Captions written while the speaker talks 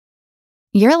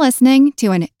You're listening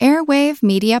to an Airwave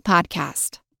Media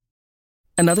Podcast.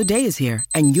 Another day is here,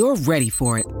 and you're ready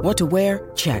for it. What to wear?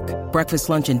 Check. Breakfast,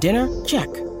 lunch, and dinner? Check.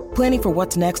 Planning for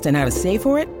what's next and how to save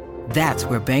for it? That's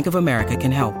where Bank of America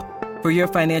can help. For your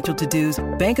financial to-dos,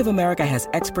 Bank of America has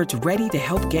experts ready to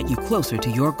help get you closer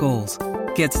to your goals.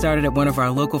 Get started at one of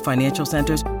our local financial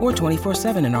centers or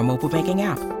 24/7 in our mobile banking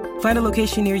app. Find a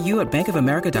location near you at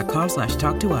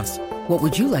bankofamerica.com/talktous. What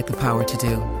would you like the power to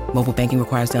do? Mobile banking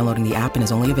requires downloading the app and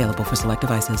is only available for select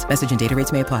devices. Message and data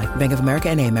rates may apply. Bank of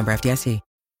America N.A., member FDIC.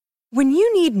 When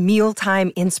you need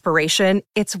mealtime inspiration,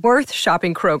 it's worth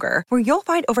shopping Kroger, where you'll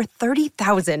find over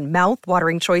 30,000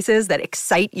 mouth-watering choices that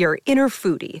excite your inner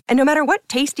foodie. And no matter what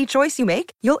tasty choice you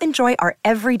make, you'll enjoy our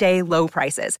everyday low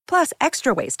prices, plus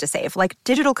extra ways to save, like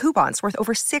digital coupons worth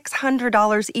over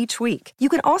 $600 each week. You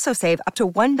can also save up to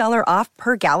 $1 off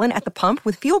per gallon at the pump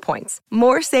with fuel points.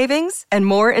 More savings and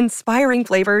more inspiring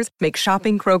flavors make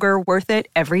shopping Kroger worth it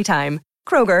every time.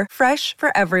 Kroger, fresh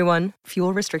for everyone.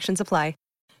 Fuel restrictions apply.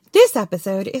 This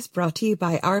episode is brought to you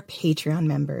by our Patreon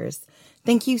members.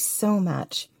 Thank you so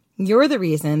much. You're the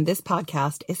reason this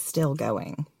podcast is still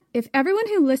going. If everyone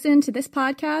who listened to this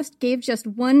podcast gave just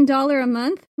 $1 a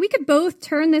month, we could both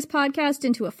turn this podcast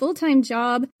into a full-time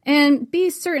job and be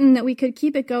certain that we could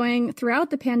keep it going throughout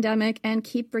the pandemic and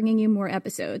keep bringing you more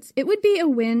episodes. It would be a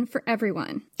win for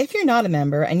everyone. If you're not a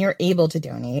member and you're able to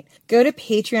donate, go to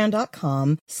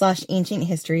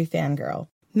patreon.com/ancienthistoryfangirl.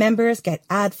 Members get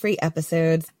ad-free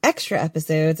episodes, extra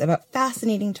episodes about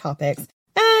fascinating topics,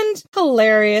 and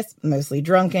hilarious, mostly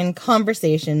drunken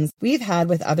conversations we've had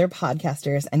with other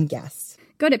podcasters and guests.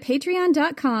 Go to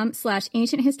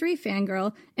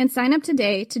patreon.com/ancienthistoryfangirl and sign up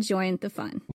today to join the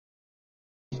fun.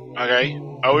 Okay,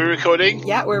 are we recording?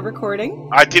 Yeah, we're recording.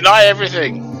 I deny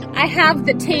everything. I have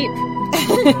the tape.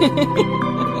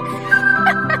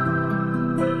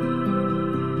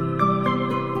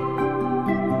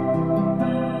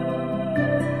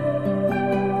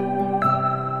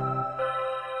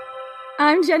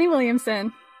 I'm Jenny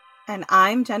Williamson. And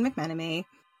I'm Jen McMenemy.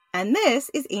 And this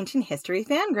is Ancient History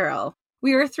Fangirl.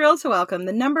 We are thrilled to welcome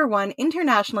the #1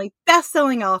 internationally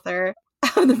best-selling author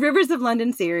of the Rivers of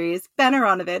London series, Ben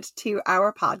Aaronovitch, to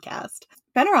our podcast.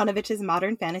 Ben Aaronovitch's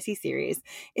modern fantasy series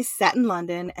is set in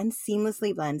London and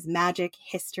seamlessly blends magic,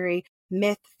 history,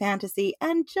 myth, fantasy,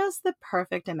 and just the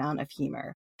perfect amount of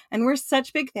humor. And we're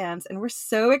such big fans, and we're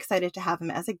so excited to have him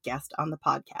as a guest on the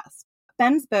podcast.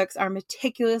 Ben's books are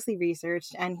meticulously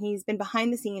researched, and he's been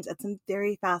behind the scenes at some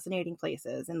very fascinating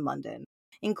places in London,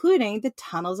 including the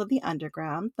tunnels of the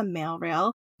Underground, the Mail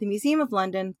Rail, the Museum of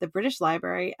London, the British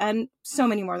Library, and so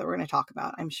many more that we're going to talk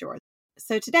about, I'm sure.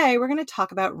 So today we're going to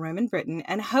talk about Roman Britain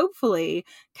and hopefully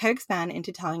coax Ben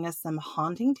into telling us some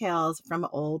haunting tales from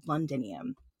Old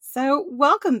Londinium. So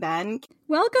welcome, Ben.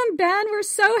 Welcome, Ben. We're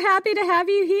so happy to have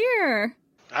you here.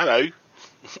 Hello.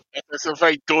 That's a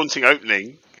very daunting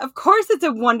opening. Of course it's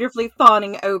a wonderfully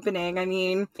fawning opening. I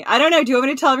mean, I don't know. Do you want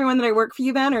me to tell everyone that I work for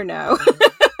you, Ben, or no?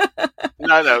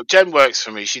 No. Jen works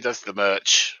for me. She does the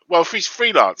merch. Well, she's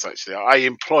freelance, actually. I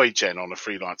employ Jen on a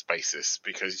freelance basis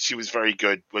because she was very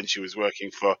good when she was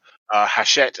working for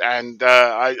Hachette. And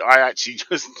I actually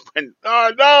just went,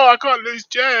 oh, no, I can't lose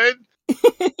Jen.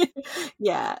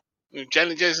 Yeah.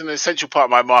 Jen is an essential part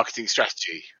of my marketing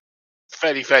strategy.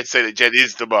 Fairly fair to say that Jen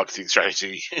is the marketing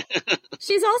strategy.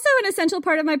 She's also an essential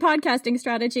part of my podcasting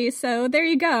strategy, so there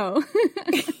you go.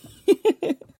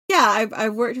 Yeah,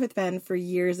 I've worked with Ben for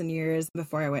years and years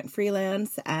before I went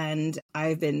freelance, and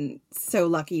I've been so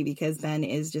lucky because Ben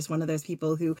is just one of those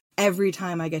people who every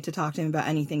time I get to talk to him about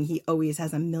anything, he always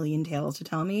has a million tales to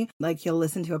tell me. Like, he'll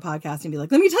listen to a podcast and be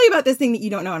like, let me tell you about this thing that you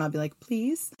don't know, and I'll be like,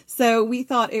 please. So we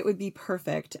thought it would be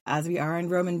perfect, as we are in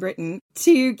Roman Britain,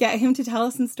 to get him to tell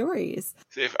us some stories.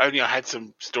 If only I had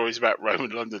some stories about Roman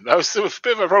London. That was a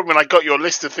bit of a problem when I got your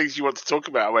list of things you want to talk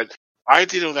about. I went, I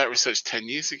did all that research 10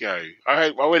 years ago.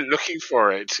 I went looking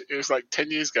for it. It was like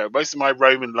 10 years ago. Most of my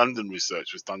Roman London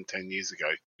research was done 10 years ago.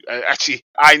 Actually,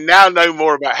 I now know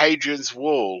more about Hadrian's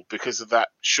Wall because of that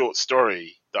short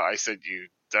story that I sent you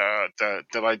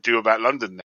that I do about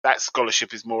London. That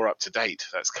scholarship is more up to date.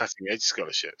 That's cutting edge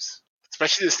scholarships.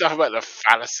 Especially the stuff about the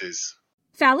phalluses.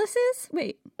 Phalluses?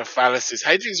 Wait. The phalluses.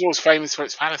 Hadrian's Wall is famous for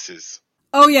its phalluses.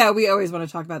 Oh yeah, we always want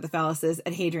to talk about the phalluses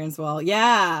at Hadrian's Wall.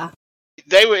 Yeah.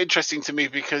 They were interesting to me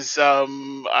because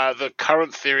the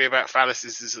current theory about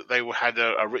phalluses is that they had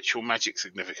a ritual magic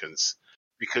significance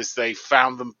because they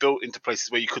found them built into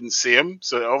places where you couldn't see them.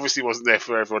 So it obviously wasn't there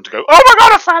for everyone to go, oh my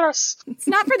God, a phallus! It's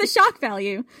not for the shock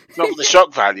value. It's not for the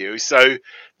shock value. So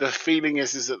the feeling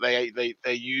is that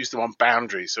they used them on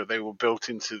boundaries. So they were built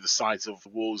into the sides of the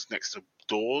walls next to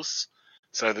doors.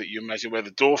 so that you imagine where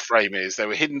the door frame is. They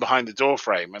were hidden behind the door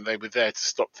frame, and they were there to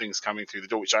stop things coming through the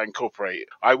door, which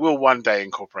I will one day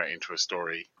incorporate into a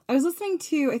story. I was listening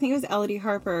to, I think it was Elodie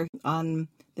Harper on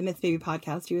the Myth Baby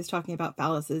podcast. He was talking about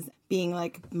phalluses being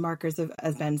like markers of,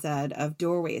 as Ben said, of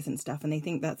doorways and stuff. And they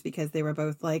think that's because they were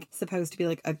both like supposed to be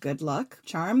like a good luck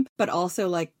charm, but also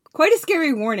like quite a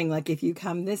scary warning. Like if you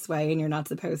come this way and you're not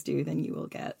supposed to, then you will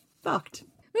get fucked.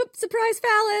 Oops, surprise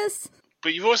phallus.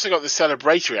 But you've also got the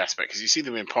celebratory aspect, because you see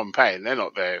them in Pompeii and they're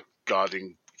not there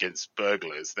guarding against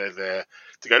burglars. They're there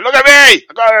to go, look at me!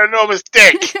 I got an enormous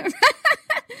dick!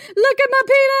 Look at my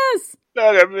penis!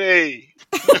 Look at me!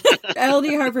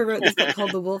 L.D. Harper wrote this book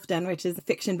called The Wolf Den, which is a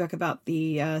fiction book about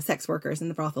the sex workers in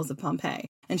the brothels of Pompeii.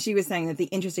 And she was saying that the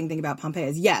interesting thing about Pompeii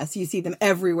is, yes, you see them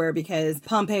everywhere because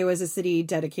Pompeii was a city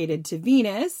dedicated to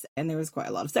Venus, and there was quite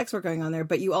a lot of sex work going on there,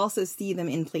 but you also see them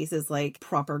in places like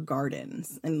proper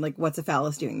gardens. And like, what's a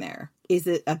phallus doing there? Is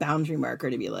it a boundary marker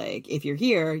to be like, if you're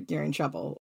here, you're in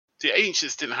trouble? The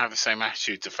ancients didn't have the same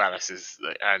attitude to phalluses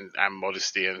and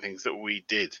modesty and things that we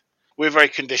did. We're very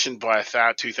conditioned by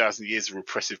 2,000 years of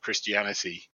repressive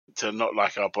Christianity to not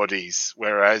like our bodies,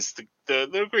 whereas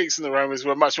the Greeks and the Romans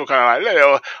were much more kind of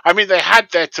like, I mean, they had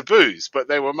their taboos, but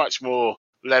they were much more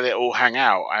let it all hang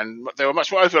out, and they were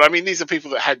much more open. I mean, these are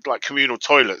people that had like communal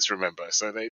toilets, remember,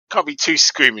 so they can't be too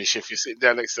squeamish if you're sitting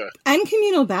down next to... And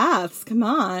communal baths, come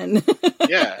on.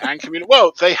 Yeah, and communal...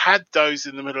 Well, they had those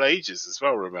in the Middle Ages as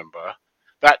well, remember?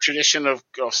 That tradition of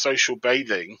social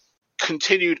bathing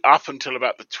continued up until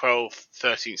about the 12th,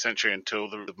 13th century, until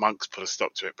the monks put a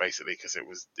stop to it, basically, because it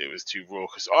was too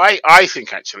raucous. I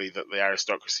think, actually, that the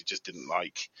aristocracy just didn't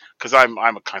like... Because I'm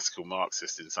a classical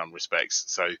Marxist in some respects,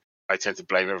 so I tend to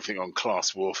blame everything on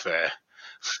class warfare,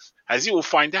 as you will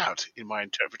find out in my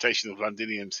interpretation of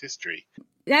Londinium's history.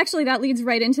 Actually, that leads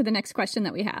right into the next question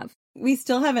that we have. We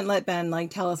still haven't let Ben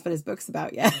tell us what his book's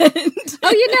about yet.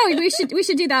 Oh, we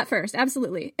should do that first.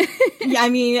 Absolutely. Yeah, I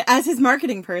mean, as his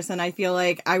marketing person, I feel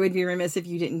like I would be remiss if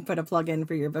you didn't put a plug in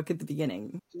for your book at the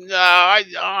beginning. No,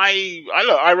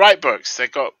 I write books.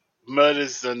 They've got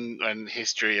murders and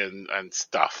history and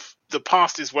stuff. The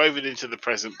past is woven into the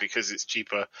present because it's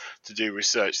cheaper to do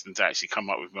research than to actually come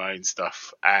up with my own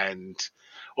stuff. And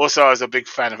also, I was a big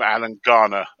fan of Alan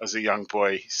Garner as a young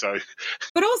boy. So,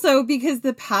 but also because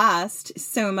the past,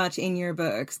 so much in your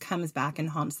books, comes back and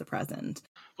haunts the present.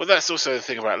 Well, that's also the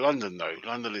thing about London, though.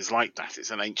 London is like that.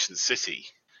 It's an ancient city,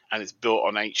 and it's built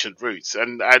on ancient roots.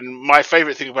 And my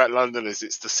favourite thing about London is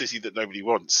it's the city that nobody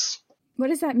wants. What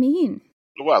does that mean?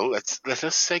 Well, let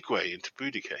us segue into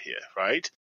Boudica here, right?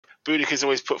 Boudica is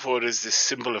always put forward as this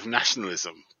symbol of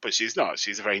nationalism, but she's not.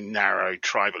 She's a very narrow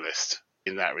tribalist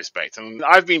in that respect. And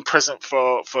I've been present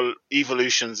for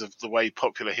evolutions of the way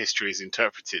popular history is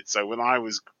interpreted. So when I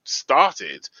was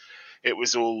started, it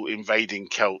was all invading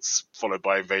Celts, followed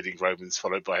by invading Romans,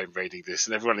 followed by invading this,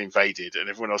 and everyone invaded, and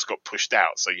everyone else got pushed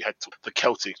out. So you had the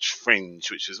Celtic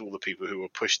fringe, which is all the people who were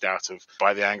pushed out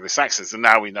by the Anglo-Saxons. And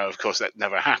now we know, of course, that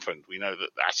never happened. We know that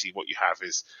actually what you have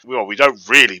is, well, we don't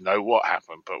really know what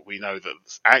happened, but we know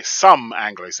that some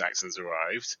Anglo-Saxons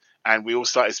arrived, and we all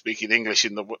started speaking English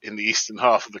in the eastern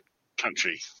half of the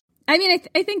country. I mean,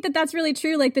 I think that that's really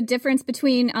true. Like the difference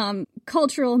between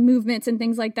cultural movements and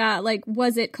things like that. Like,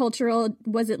 was it cultural?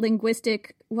 Was it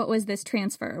linguistic? What was this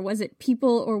transfer? Was it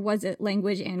people or was it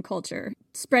language and culture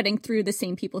spreading through the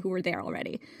same people who were there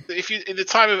already? In the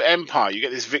time of empire, you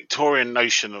get this Victorian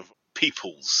notion of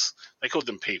peoples. They called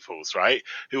them peoples, right?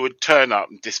 Who would turn up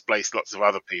and displace lots of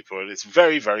other people. And it's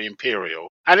very, very imperial.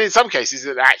 And in some cases,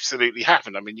 it absolutely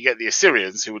happened. I mean, you get the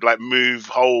Assyrians who would like move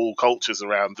whole cultures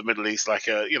around the Middle East like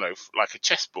a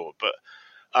chessboard.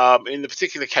 But in the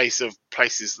particular case of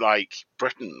places like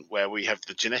Britain, where we have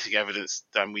the genetic evidence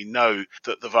and we know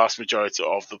that the vast majority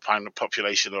of the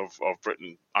population of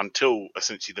Britain, until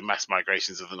essentially the mass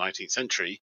migrations of the 19th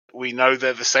century, we know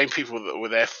they're the same people that were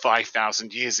there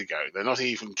 5,000 years ago. They're not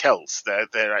even Celts.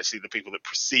 They're actually the people that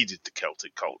preceded the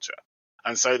Celtic culture.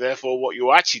 And so therefore what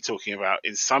you're actually talking about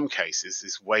in some cases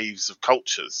is waves of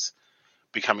cultures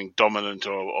becoming dominant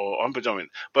or unpredominant.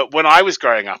 But when I was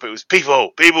growing up, it was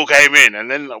people came in.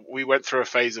 And then we went through a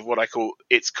phase of what I call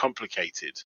it's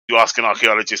complicated. You ask an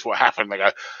archaeologist what happened, they go,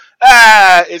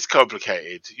 it's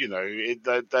complicated. You know,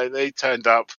 they turned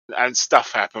up and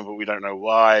stuff happened, but we don't know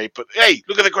why. But hey,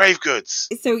 look at the grave goods.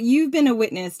 So you've been a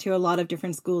witness to a lot of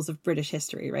different schools of British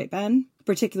history, right, Ben?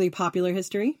 Particularly popular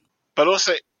history? But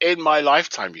also in my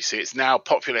lifetime, you see, it's now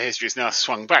popular history is now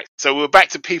swung back. So we're back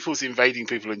to people's invading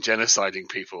people and genociding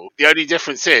people. The only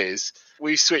difference is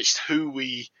we switched who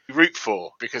we root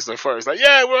for, because before it was like,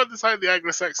 yeah, we're on the side of the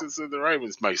Anglo-Saxons and the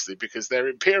Romans mostly because they're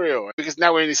imperial. Because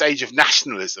now we're in this age of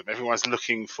nationalism. Everyone's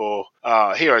looking for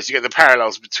heroes. You get the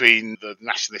parallels between the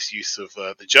nationalist use of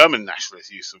the German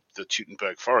nationalist use of the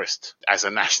Teutoburg Forest as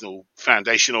a national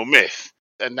foundational myth.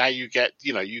 And now you get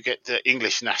the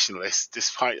English nationalists,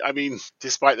 despite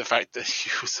the fact that he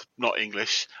was not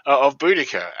English, of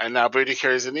Boudicca. And now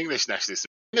Boudicca is an English nationalist.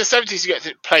 In the 70s, you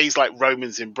get plays like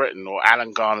Romans in Britain or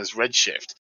Alan Garner's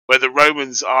Redshift, where the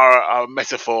Romans are a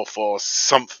metaphor for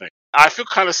something. I feel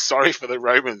kind of sorry for the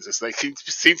Romans, as they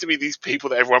seem to be these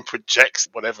people that everyone projects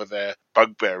whatever their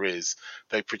bugbear is.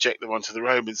 They project them onto the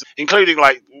Romans, including,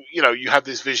 you have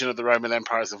this vision of the Roman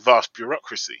Empire as a vast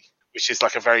bureaucracy, which is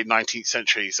like a very 19th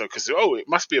century. So, it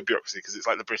must be a bureaucracy because it's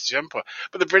like the British Empire.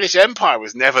 But the British Empire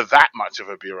was never that much of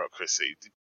a bureaucracy.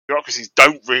 Bureaucracies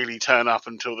don't really turn up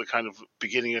until the kind of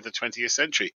beginning of the 20th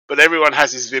century. But everyone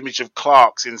has this image of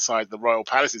clerks inside the royal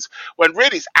palaces, when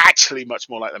really it's actually much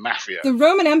more like the mafia. The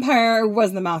Roman Empire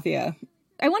was the mafia.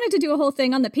 I wanted to do a whole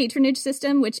thing on the patronage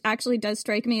system, which actually does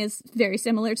strike me as very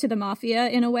similar to the mafia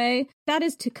in a way. That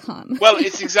is to come. Well,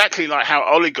 it's exactly like how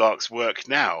oligarchs work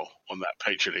now on that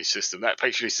patronage system. That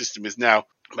patronage system is now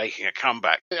making a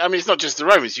comeback. I mean, it's not just the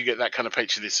Romans. You get that kind of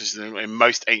patronage system in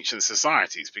most ancient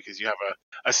societies, because you have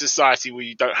a society where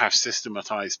you don't have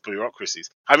systematized bureaucracies.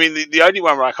 I mean, the only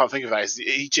one where I can't think of that is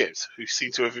Egypt, who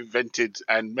seem to have invented,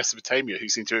 and Mesopotamia, who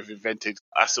seem to have invented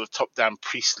a sort of top-down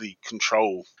priestly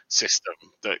control system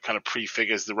that kind of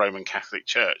prefigures the Roman Catholic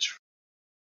Church.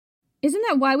 Isn't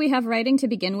that why we have writing to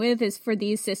begin with, is for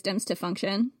these systems to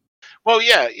function? Well,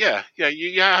 yeah.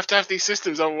 You have to have these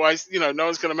systems, otherwise, no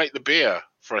one's going to make the beer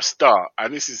for a start,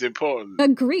 and this is important.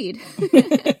 Agreed.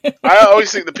 I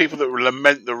always think the people that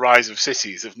lament the rise of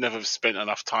cities have never spent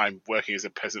enough time working as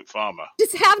a peasant farmer.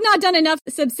 Just have not done enough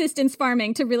subsistence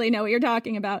farming to really know what you're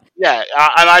talking about. Yeah,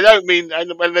 and I don't mean,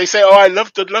 and when they say, I'd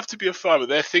love to be a farmer,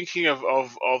 they're thinking of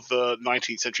the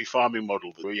 19th century farming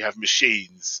model, where you have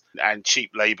machines and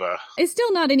cheap labour. It's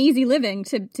still not an easy living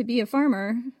to be a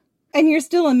farmer. And you're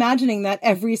still imagining that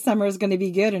every summer is going to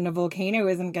be good and a volcano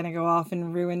isn't going to go off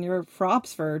and ruin your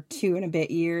crops for 2 and a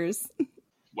bit years.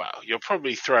 Well, you're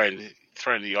probably throwing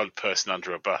the odd person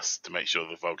under a bus to make sure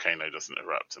the volcano doesn't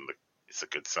erupt and it's a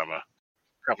good summer.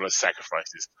 A couple of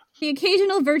sacrifices. The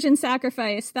occasional virgin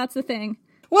sacrifice, that's the thing.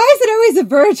 Why is it always a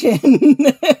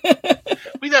virgin?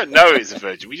 We don't know it's a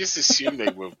virgin. We just assume they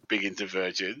were big into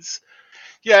virgins.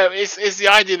 Yeah, it's the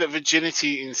idea that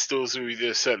virginity instills with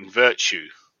you a certain virtue.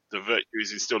 The virtue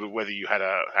is instilled of whether you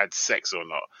had sex or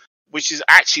not, which is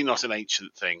actually not an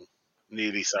ancient thing,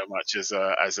 nearly so much as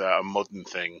a modern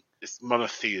thing. It's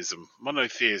monotheism.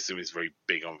 Monotheism is very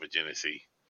big on virginity.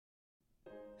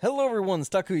 Hello everyone,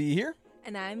 Takuya here.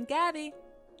 And I'm Gabby.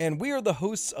 And we are the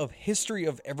hosts of History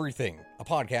of Everything, a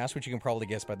podcast which you can probably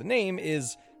guess by the name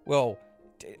is,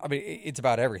 it's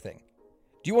about everything.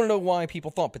 Do you want to know why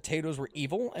people thought potatoes were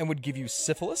evil and would give you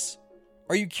syphilis?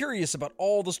 Are you curious about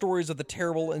all the stories of the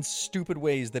terrible and stupid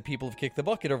ways that people have kicked the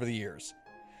bucket over the years?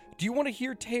 Do you want to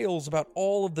hear tales about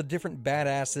all of the different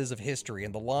badasses of history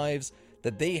and the lives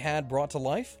that they had brought to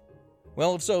life?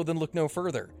 Well, if so, then look no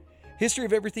further. History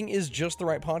of Everything is just the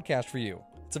right podcast for you.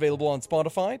 It's available on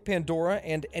Spotify, Pandora,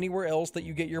 and anywhere else that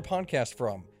you get your podcast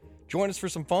from. Join us for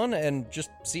some fun and just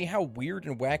see how weird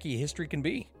and wacky history can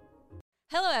be.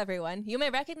 Hello, everyone. You may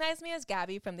recognize me as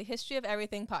Gabby from the History of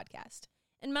Everything podcast.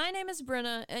 And my name is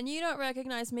Brenna, and you don't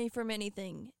recognize me from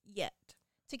anything yet.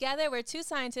 Together, we're two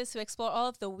scientists who explore all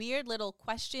of the weird little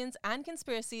questions and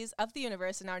conspiracies of the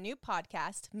universe in our new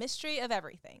podcast, Mystery of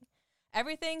Everything.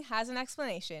 Everything has an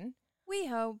explanation. We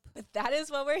hope. But that is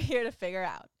what we're here to figure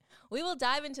out. We will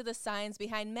dive into the science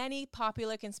behind many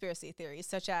popular conspiracy theories,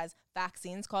 such as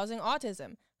vaccines causing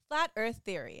autism, flat earth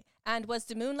theory, and was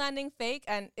the moon landing fake?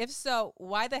 And if so,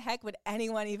 why the heck would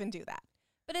anyone even do that?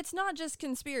 But it's not just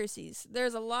conspiracies.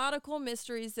 There's a lot of cool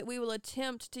mysteries that we will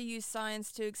attempt to use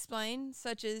science to explain,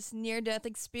 such as near-death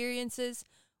experiences,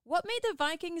 what made the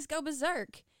Vikings go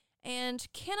berserk, and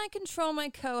can I control my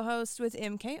co-host with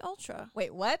MK Ultra?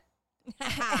 Wait, what?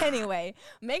 Anyway,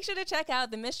 make sure to check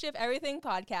out the Mystery of Everything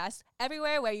podcast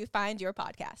everywhere where you find your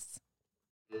podcasts.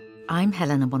 I'm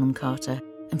Helena Bonham Carter,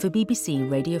 and for BBC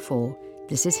Radio 4,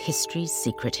 this is History's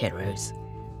Secret Heroes,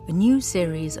 a new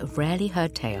series of rarely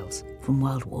heard tales from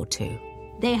World War II.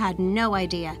 They had no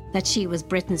idea that she was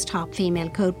Britain's top female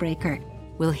codebreaker.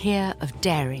 We'll hear of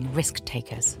daring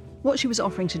risk-takers, What she was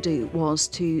offering to do was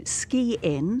to ski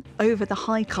in over the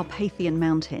high Carpathian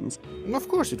mountains. Of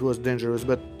course it was dangerous,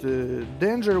 but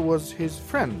danger was his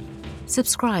friend.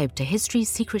 Subscribe to History's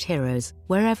Secret Heroes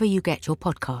wherever you get your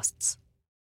podcasts.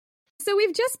 So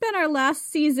we've just spent our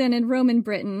last season in Roman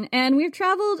Britain, and we've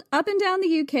traveled up and down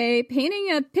the UK,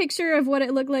 painting a picture of what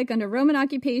it looked like under Roman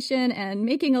occupation and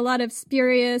making a lot of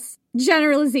spurious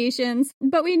generalizations.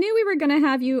 But we knew we were going to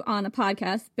have you on the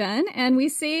podcast, Ben, and we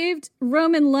saved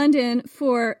Roman London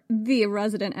for the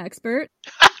resident expert.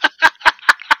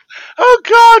 Oh,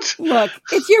 God! Look,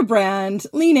 it's your brand.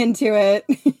 Lean into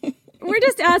it. We're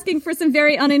just asking for some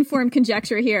very uninformed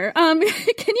conjecture here. Can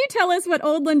you tell us what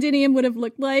Old Londinium would have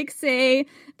looked like, say,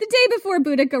 the day before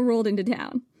Boudica rolled into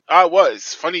town? Well,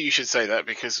 it's funny you should say that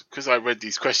because I read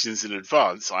these questions in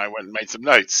advance, I went and made some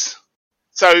notes.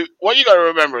 So what you got to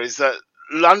remember is that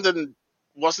London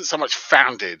wasn't so much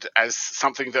founded as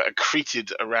something that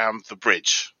accreted around the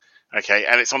bridge. Okay,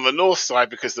 and it's on the north side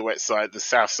because the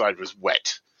south side was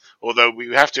wet. Although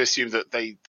we have to assume that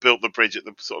they built the bridge at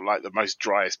the sort of like the most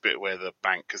driest bit where the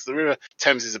bank, because the River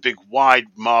Thames is a big, wide,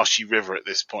 marshy river at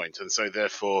this point, and so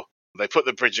therefore they put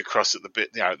the bridge across at the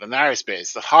bit, the narrowest bit.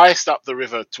 It's the highest up the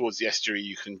river towards the estuary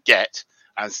you can get,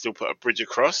 and still put a bridge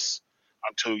across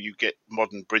until you get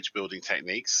modern bridge building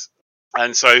techniques,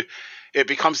 and so it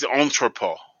becomes the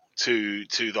entrepot to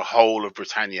the whole of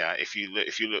Britannia. If you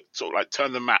look sort of like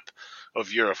turn the map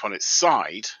of Europe on its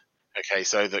side. Okay,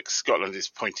 so that Scotland is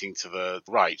pointing to the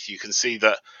right. You can see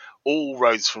that all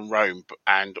roads from Rome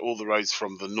and all the roads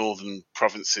from the northern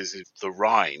provinces of the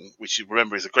Rhine, which you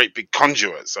remember is a great big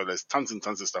conduit, so there's tons and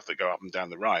tons of stuff that go up and down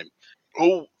the Rhine,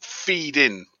 all feed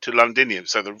in to Londinium.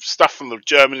 So the stuff from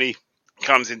Germany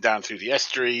comes in down through the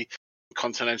estuary.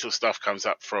 Continental stuff comes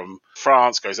up from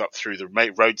France, goes up through the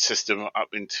road system up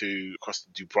into across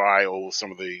to Dubai or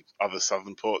some of the other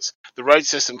southern ports. The road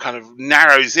system kind of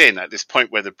narrows in at this point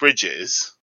where the bridge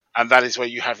is, and that is where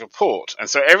you have a port. And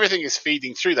so everything is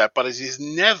feeding through that, but it is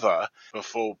never,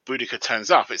 before Boudica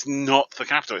turns up, it's not the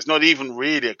capital. It's not even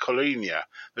really a colonia.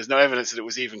 There's no evidence that it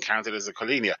was even counted as a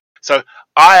colonia. So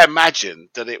I imagine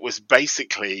that it was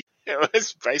basically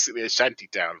a shanty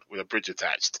town with a bridge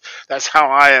attached. That's how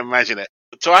I imagine it.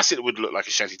 To us, it would look like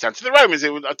a shanty town. To the Romans,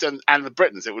 and the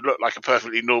Britons, it would look like a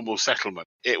perfectly normal settlement.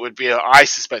 It would be, I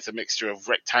suspect, a mixture of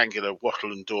rectangular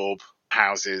wattle and daub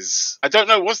houses. I don't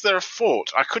know, was there a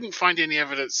fort? I couldn't find any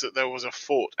evidence that there was a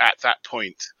fort at that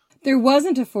point. There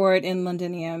wasn't a fort in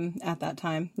Londinium at that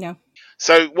time, no.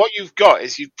 So what you've got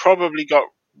is you've probably got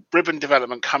ribbon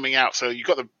development coming out. So you've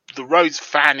got the roads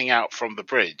fanning out from the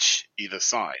bridge either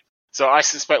side. So I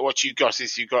suspect what you got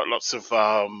is you got lots of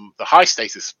the high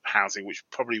status housing, which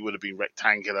probably would have been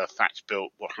rectangular, thatch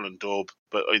built, wattle and daub,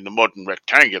 but in the modern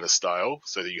rectangular style,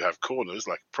 so that you have corners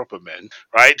like proper men,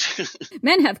 right?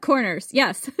 Men have corners,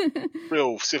 yes.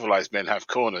 Real civilized men have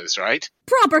corners, right?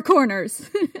 Proper corners.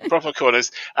 Proper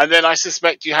corners. And then I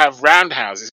suspect you have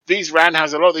roundhouses. A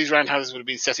lot of these roundhouses would have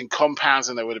been set in compounds,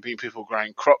 and there would have been people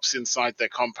growing crops inside their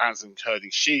compounds and herding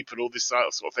sheep and all this sort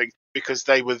of thing, because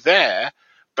they were there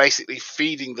basically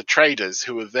feeding the traders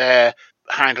who were there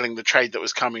handling the trade that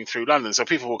was coming through London. So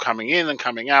people were coming in and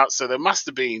coming out. So there must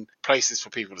have been places for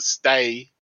people to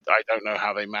stay. I don't know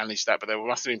how they managed that, but there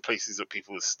must have been places that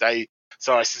people would stay.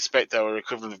 So I suspect they were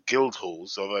equivalent of guild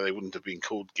halls, although they wouldn't have been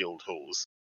called guild halls.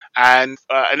 And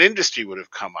an industry would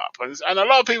have come up. And a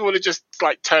lot of people would have just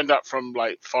turned up from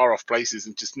far off places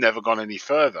and just never gone any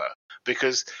further.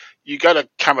 Because you go to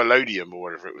Camalodunum or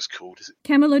whatever it was called. Is it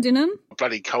Camalodunum?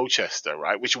 Bloody Colchester,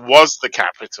 right? Which was the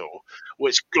capital,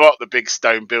 which got the big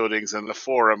stone buildings and the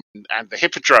Forum and the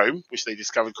Hippodrome, which they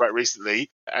discovered quite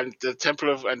recently, and the Temple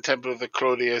of the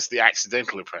Claudius, the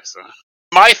accidental oppressor.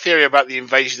 My theory about the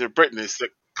invasion of Britain is that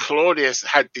Claudius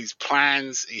had these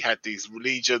plans, he had these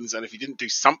legions, and if he didn't do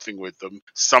something with them,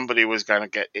 somebody was going to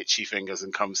get itchy fingers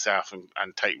and come south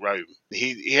and take Rome.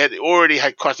 He had already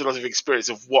had quite a lot of experience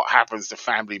of what happens to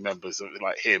family members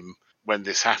like him when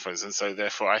this happens, and so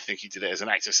therefore I think he did it as an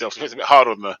act of self-defense. A bit hard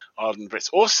on the Brits.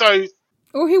 Also,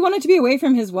 or he wanted to be away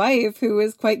from his wife, who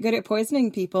was quite good at poisoning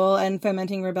people and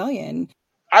fomenting rebellion.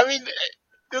 I mean,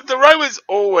 the Romans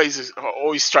always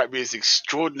strike me as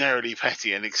extraordinarily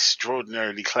petty and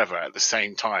extraordinarily clever at the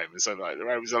same time. And so the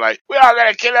Romans are we are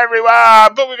going to kill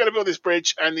everyone, but we're going to build this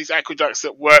bridge and these aqueducts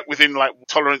that work within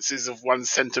tolerances of 1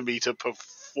 centimetre per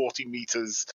 40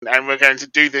 metres. And we're going to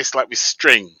do this with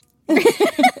string.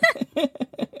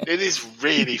 It is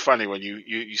really funny when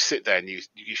you sit there and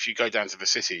if you go down to the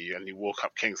city and you walk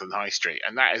up Kingsland High Street,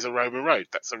 and that is a Roman road.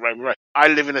 That's a Roman road. I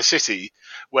live in a city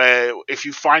where if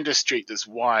you find a street that's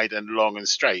wide and long and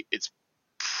straight, it's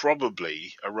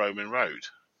probably a Roman road.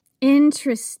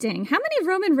 Interesting. How many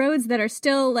Roman roads that are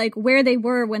still like where they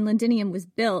were when Londinium was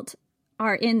built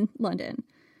are in London?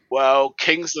 Well,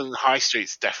 Kingsland High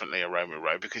Street's definitely a Roman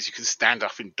road because you can stand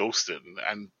up in Dalston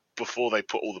and before they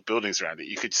put all the buildings around it,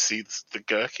 you could see the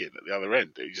Gherkin at the other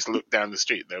end. You just look down the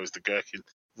street, there was the Gherkin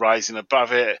rising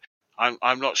above it.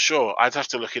 I'm not sure. I'd have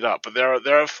to look it up. But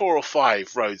there are 4 or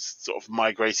 5 roads sort of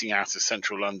migrating out of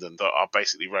central London that are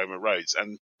basically Roman roads.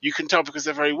 And you can tell because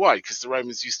they're very wide, because the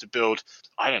Romans used to build,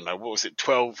 I don't know, what was it,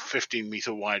 12, 15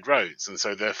 meter wide roads. And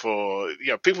so therefore,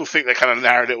 people think they're kind of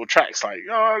narrow little tracks like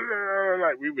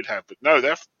we would have. But no,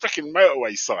 they're freaking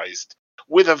motorway sized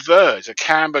with a verge, a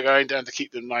camber going down to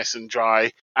keep them nice and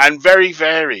dry and very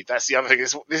varied. That's the other thing.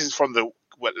 This is from the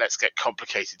let's get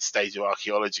complicated stage of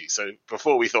archaeology. So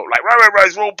before we thought like Roman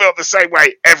roads were all built the same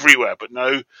way everywhere, but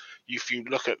no, if you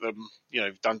look at them,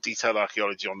 done detailed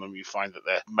archaeology on them, you find that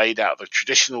they're made out the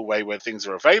traditional way where things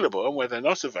are available, and where they're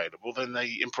not available, then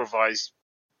they improvise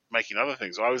making other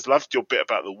things. I always loved your bit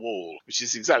about the wall, which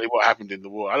is exactly what happened in the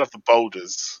wall. I love the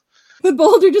boulders. The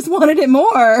boulder just wanted it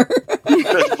more.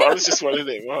 The boulders just wanted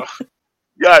it more.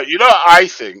 Yeah, what I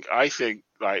think? I think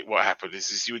like what happened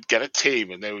is you would get a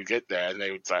team and they would get there and they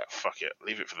would say, fuck it,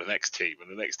 leave it for the next team. And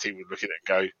the next team would look at it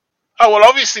and go, oh, well,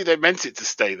 obviously they meant it to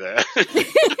stay there.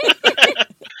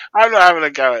 I'm not having a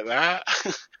go at that.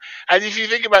 And if you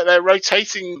think about it, they're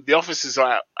rotating the officers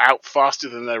out faster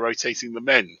than they're rotating the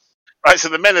men. Right, so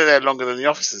the men are there longer than the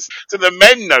officers. So the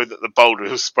men know that the boulder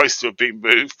was supposed to have been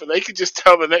moved, but they could just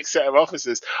tell the next set of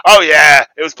officers, oh yeah,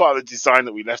 it was part of the design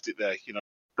that we left it there,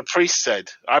 The priest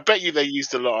said, I bet you they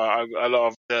used a lot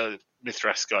of the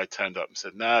Mithras guy turned up and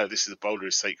said, no, this is a boulder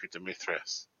is sacred to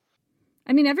Mithras.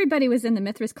 I mean, everybody was in the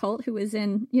Mithras cult who was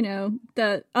in,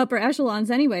 the upper echelons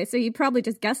anyway, so you probably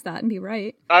just guessed that and be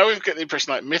right. I always get the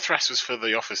impression like Mithras was for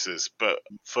the officers, but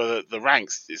for the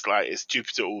ranks, it's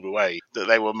Jupiter all the way. That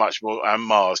they were much more, and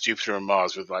Mars, Jupiter and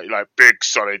Mars with like big,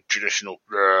 solid, traditional.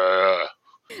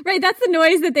 Right, that's the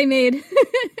noise that they made.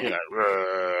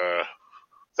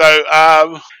 So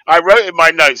I wrote in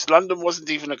my notes, London wasn't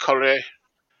even a colony.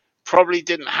 Probably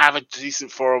didn't have a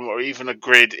decent forum or even a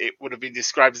grid. It would have been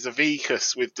described as a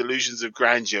vicus with delusions of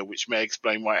grandeur, which may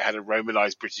explain why it had a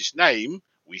Romanized British name,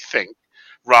 we think,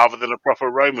 rather than a proper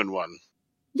Roman one.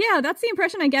 Yeah, that's the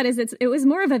impression I get. Is it was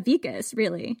more of a vicus,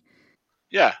 really.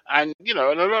 Yeah, and and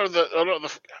a lot of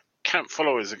the camp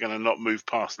followers are going to not move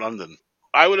past London.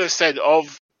 I would have said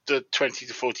of the 20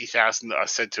 to 40,000 that are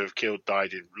said to have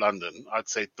died in London, I'd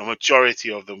say the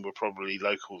majority of them were probably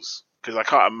locals. Because I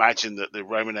can't imagine that the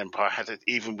Roman Empire had it,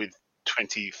 even with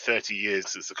 20, 30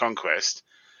 years since the conquest,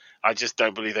 I just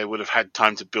don't believe they would have had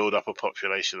time to build up a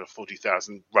population of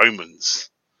 40,000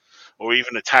 Romans, or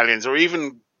even Italians, or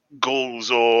even Gauls,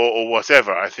 or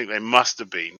whatever. I think they must have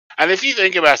been. And if you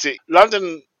think about it,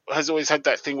 London has always had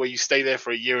that thing where you stay there for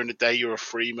a year and a day, you're a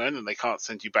freeman, and they can't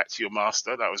send you back to your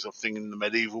master. That was a thing in the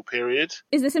medieval period.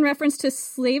 Is this in reference to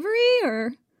slavery,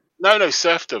 or? No,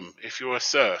 serfdom, if you're a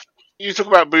serf. You talk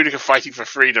about Boudica fighting for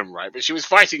freedom, right? But she was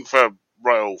fighting for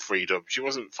royal freedom. She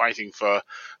wasn't fighting for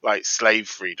slave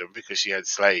freedom because she had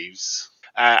slaves.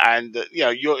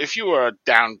 If you were a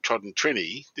downtrodden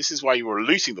Trini, this is why you were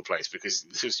looting the place, because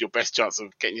this was your best chance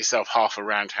of getting yourself half a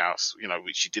roundhouse,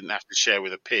 which you didn't have to share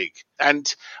with a pig.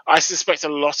 And I suspect a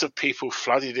lot of people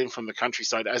flooded in from the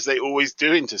countryside, as they always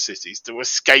do into cities, to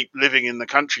escape living in the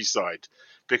countryside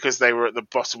because they were at the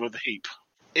bottom of the heap.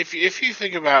 If you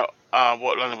think about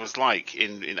what London was like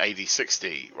in AD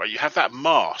 60, right, you have that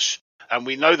marsh, and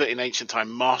we know that in ancient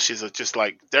time marshes are just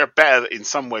they're better in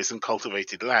some ways than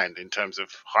cultivated land in terms of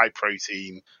high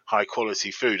protein, high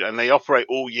quality food, and they operate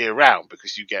all year round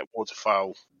because you get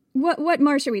waterfowl. What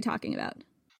marsh are we talking about?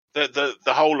 The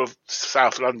whole of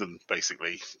South London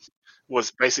basically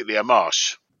was basically a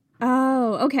marsh.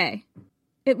 Oh, okay.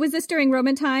 Was this during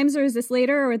Roman times, or is this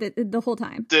later, or the whole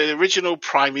time? The original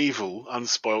primeval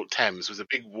unspoilt Thames was a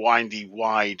big, windy,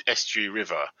 wide estuary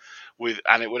river,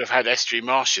 and it would have had estuary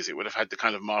marshes. It would have had the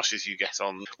kind of marshes you get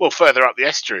further up the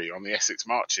estuary on the Essex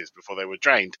marshes before they were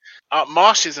drained.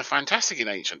 Marshes are fantastic in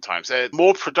ancient times. They're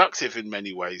more productive in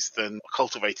many ways than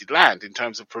cultivated land in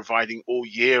terms of providing all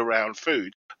year-round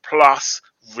food, plus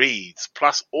reeds,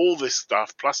 plus all this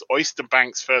stuff, plus oyster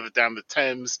banks further down the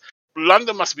Thames.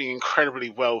 London must be incredibly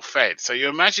well fed. So you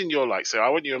imagine I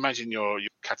want you to imagine your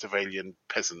Catavalian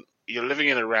peasant. You're living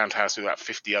in a roundhouse with about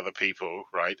 50 other people,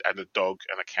 right? And a dog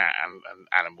and a cat and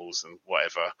animals and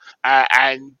whatever.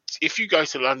 And if you go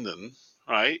to London,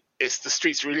 right, the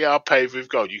streets really are paved with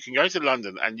gold. You can go to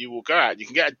London and you will go out. You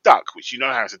can get a duck, which you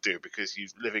know how to do because you're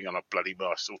living on a bloody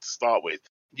marsh to start with.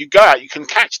 You go out, you can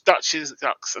catch ducks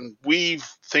and weave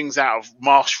things out of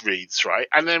marsh reeds, right?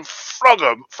 And then flog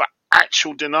them for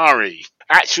actual denarii,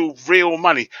 actual real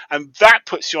money. And that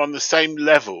puts you on the same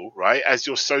level, right, as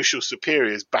your social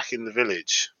superiors back in the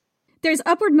village. There's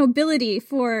upward mobility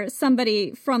for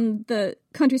somebody from the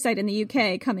countryside in the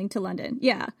UK coming to London.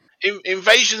 Yeah.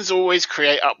 Invasions always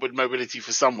create upward mobility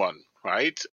for someone,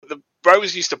 right? The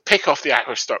Romans used to pick off the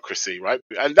aristocracy, right?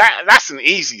 And that's an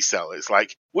easy sell. It's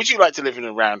like, would you like to live in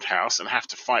a round house and have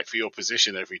to fight for your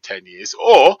position every 10 years?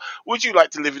 Or would you like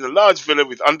to live in a large villa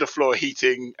with underfloor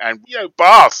heating and,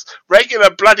 baths, regular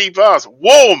bloody baths,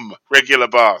 warm regular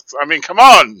baths? I mean, come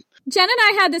on. Jen and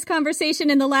I had this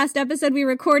conversation in the last episode we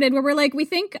recorded where we're like, we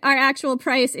think our actual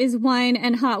price is wine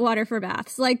and hot water for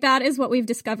baths. Like, that is what we've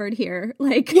discovered here.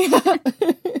 Like, yeah.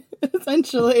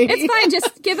 Essentially. It's fine.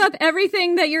 Just give up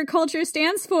everything that your culture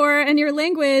stands for and your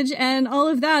language and all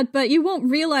of that, but you won't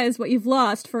realize what you've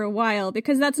lost for a while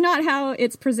because that's not how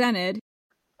it's presented.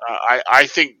 I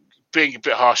think being a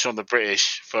bit harsh on the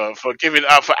British for giving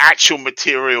up for actual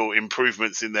material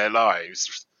improvements in their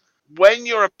lives. When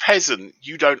you're a peasant,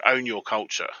 you don't own your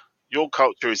culture. Your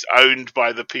culture is owned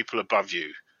by the people above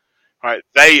you. Right?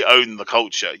 They own the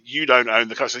culture. You don't own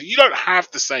the culture. You don't have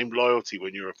the same loyalty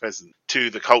when you're a peasant to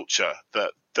the culture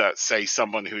that say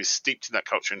someone who is steeped in that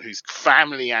culture and whose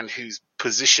family and whose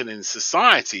position in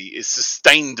society is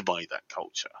sustained by that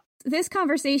culture. This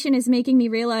conversation is making me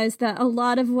realize that a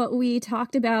lot of what we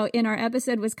talked about in our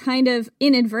episode was kind of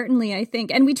inadvertently, I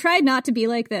think. And we tried not to be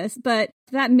like this, but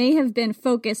that may have been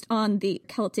focused on the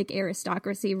Celtic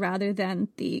aristocracy rather than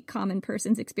the common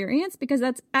person's experience, because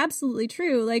that's absolutely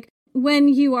true. Like, when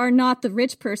you are not the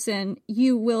rich person,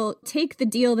 you will take the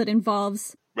deal that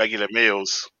involves regular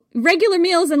meals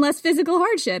and less physical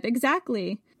hardship.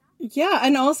 Exactly. Yeah,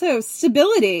 and also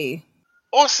stability.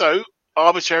 Also,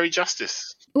 arbitrary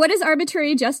justice. What is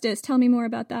arbitrary justice? Tell me more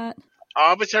about that.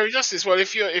 Arbitrary justice. Well,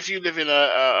 if you live in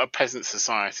a peasant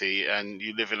society and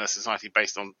you live in a society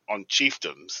based on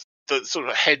chiefdoms, the sort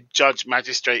of head judge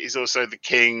magistrate is also the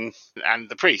king and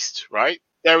the priest, right?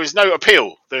 There is no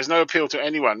appeal. There's no appeal to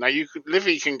anyone. Now,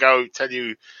 Livy can go tell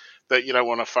you that you don't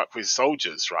want to fuck with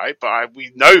soldiers, right? But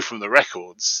we know from the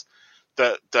records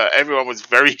that everyone was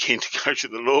very keen to go to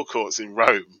the law courts in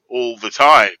Rome all the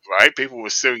time, right? People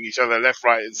were suing each other left,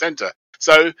 right, and centre.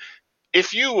 So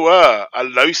if you were a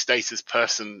low-status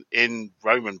person in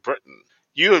Roman Britain,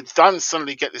 you would then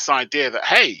suddenly get this idea that,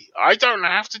 hey, I don't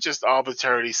have to just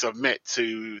arbitrarily submit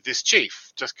to this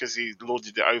chief just because he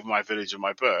lorded it over my village of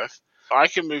my birth. I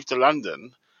can move to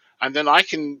London and then I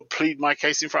can plead my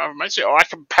case in front of a magistrate, or I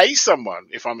can pay someone,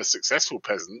 if I'm a successful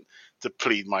peasant, to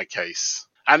plead my case.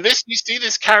 And you see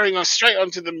this carrying on straight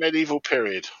onto the medieval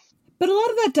period. But a lot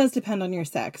of that does depend on your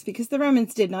sex, because the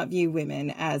Romans did not view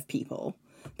women as people.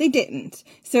 They didn't.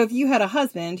 So if you had a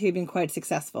husband who'd been quite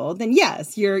successful, then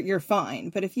yes, you're fine.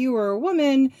 But if you were a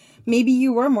woman, maybe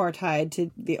you were more tied to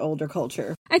the older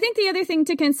culture. I think the other thing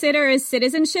to consider is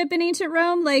citizenship in ancient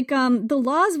Rome. Like, the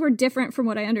laws were different from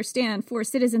what I understand for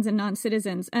citizens and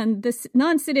non-citizens. And the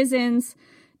non-citizens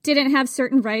didn't have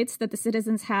certain rights that the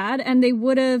citizens had. And they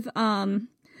would have,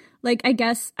 I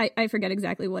guess, I forget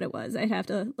exactly what it was. I'd have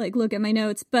to, look at my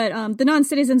notes. But the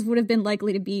non-citizens would have been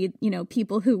likely to be,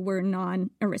 people who were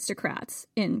non-aristocrats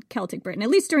in Celtic Britain, at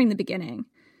least during the beginning.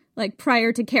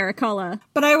 Prior to Caracalla.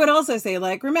 But I would also say,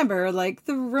 remember,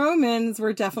 the Romans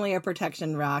were definitely a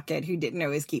protection racket who didn't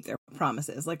always keep their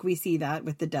promises. We see that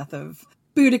with the death of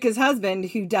Boudicca's husband,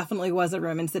 who definitely was a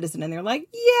Roman citizen. And they're like,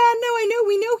 yeah, no,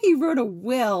 we know he wrote a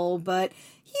will, but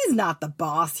he's not the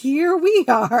boss here. We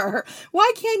are.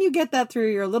 Why can't you get that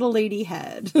through your little lady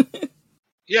head?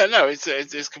 Yeah, no,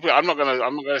 it's complete. I'm not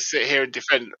gonna sit here and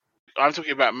defend. I'm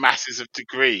talking about masses of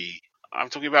degree. I'm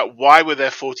talking about why were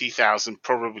there 40,000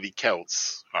 probably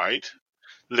Celts, right,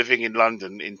 living in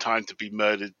London in time to be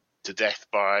murdered to death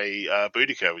by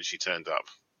Boudica when she turned up.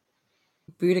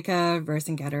 Boudica,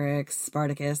 Vercingetorix,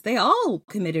 Spartacus, they all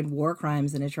committed war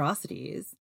crimes and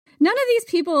atrocities. None of these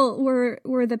people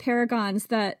were the paragons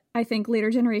that I think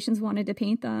later generations wanted to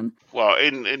paint them. Well,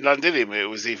 in Londinium it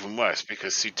was even worse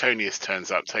because Suetonius turns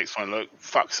up, takes one look,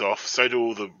 fucks off, so do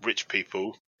all the rich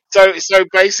people. So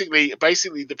basically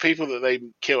the people that they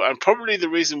killed, and probably the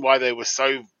reason why they were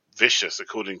so vicious,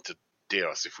 according to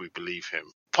Dios, if we believe him,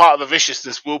 part of the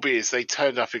viciousness will be is they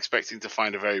turned up expecting to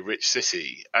find a very rich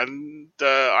city, and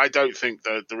I don't think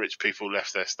that the rich people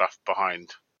left their stuff behind.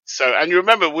 So, and you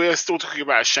remember, we're still talking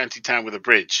about a shanty town with a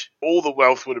bridge. All the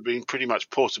wealth would have been pretty much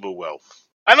portable wealth.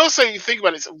 And also, you think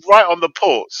about it, it's right on the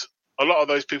port. A lot of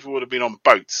those people would have been on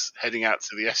boats heading out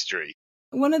to the estuary.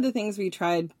 One of the things we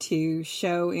tried to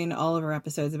show in all of our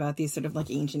episodes about these sort of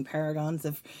like ancient paragons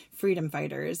of freedom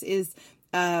fighters is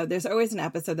there's always an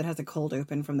episode that has a cold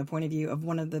open from the point of view of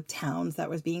one of the towns that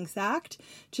was being sacked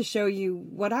to show you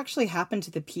what actually happened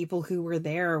to the people who were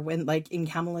there when, like, in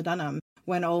Camulodunum,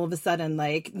 when all of a sudden,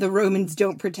 like, the Romans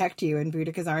don't protect you and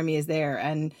Boudicca's army is there,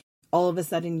 and all of a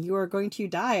sudden you are going to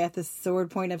die at the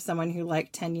sword point of someone who,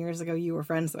 like, 10 years ago you were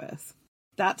friends with.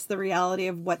 That's the reality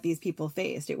of what these people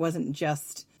faced. It wasn't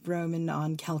just Roman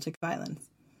non-Celtic violence.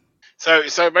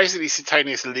 So basically,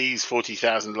 Suetonius leaves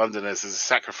 40,000 Londoners as a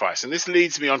sacrifice. And this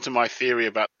leads me on to my theory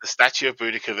about the statue of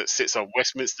Boudicca that sits on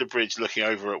Westminster Bridge looking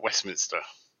over at Westminster.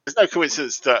 There's no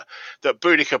coincidence that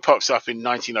Boudicca pops up in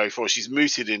 1904. She's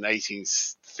mooted in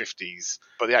 1850s,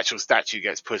 but the actual statue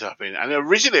gets put up in. And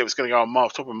originally it was going to go on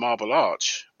top of Marble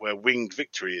Arch, where Winged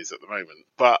Victory is at the moment.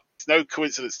 But it's no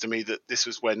coincidence to me that this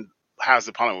was when House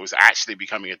of Parliament was actually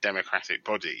becoming a democratic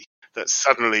body. That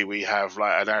suddenly we have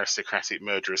like an aristocratic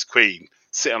murderous queen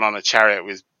sitting on a chariot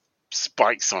with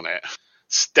spikes on it,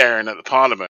 staring at the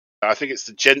Parliament. I think it's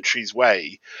the gentry's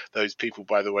way, those people,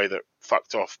 by the way, that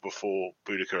fucked off before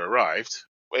Boudicca arrived.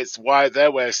 It's why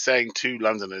their way of saying to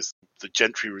Londoners, the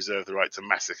gentry reserve the right to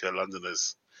massacre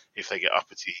Londoners if they get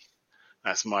uppity.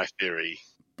 That's my theory.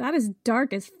 That is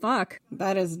dark as fuck.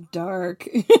 That is dark.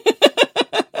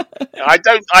 I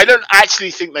don't actually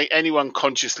think anyone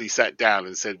consciously sat down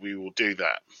and said we will do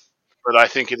that, but I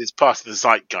think it is part of the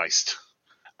zeitgeist.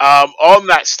 On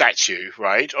that statue,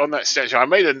 I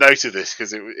made a note of this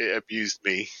because it abused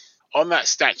me. On that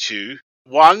statue,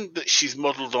 one, that she's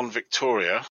modelled on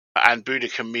Victoria, and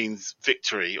Boudicca means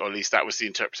victory, or at least that was the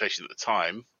interpretation at the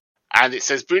time. And it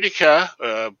says Boudicca,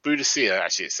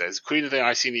 actually it says, Queen of the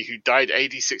Iceni, who died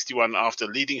AD 61 after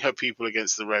leading her people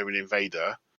against the Roman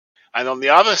invader. And on the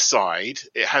other side,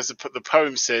 it has the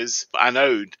poem says An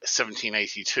Ode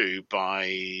 1782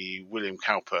 by William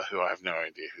Cowper, who I have no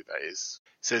idea who that is.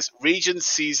 It says, Region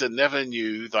Caesar never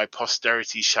knew, thy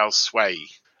posterity shall sway.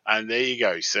 And there you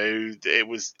go. So it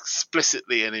was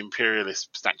explicitly an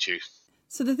imperialist statue.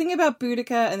 So the thing about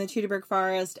Boudicca and the Teutoburg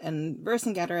Forest and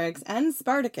Vercingetorix and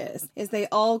Spartacus is they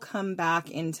all come back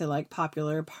into like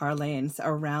popular parlance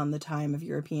around the time of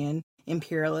European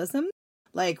imperialism.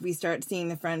 Like, we start seeing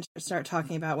the French start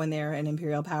talking about when they're an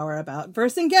imperial power about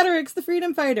Vercingetorix, the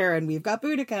freedom fighter, and we've got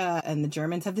Boudicca, and the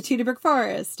Germans have the Teutoburg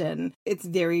Forest, and it's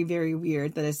very, very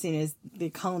weird that as soon as the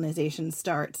colonization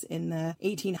starts in the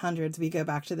 1800s, we go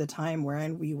back to the time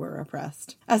wherein we were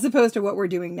oppressed, as opposed to what we're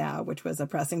doing now, which was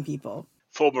oppressing people.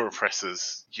 Former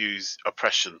oppressors use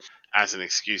oppression as an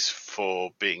excuse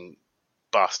for being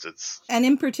bastards. And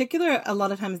in particular, a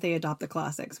lot of times they adopt the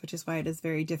classics, which is why it is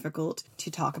very difficult to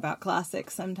talk about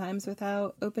classics sometimes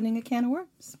without opening a can of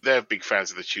worms. They're big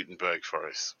fans of the Teutoburg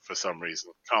Forest for some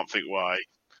reason. Can't think why.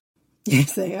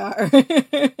 Yes, they are.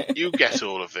 You get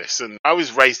all of this. And I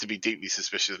was raised to be deeply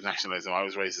suspicious of nationalism. I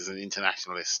was raised as an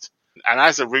internationalist. And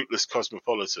as a rootless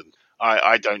cosmopolitan,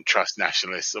 I don't trust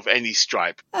nationalists of any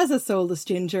stripe. As a soulless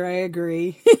ginger, I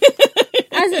agree.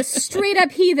 As a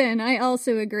straight-up heathen, I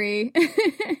also agree.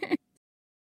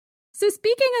 So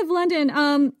speaking of London,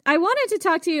 I wanted to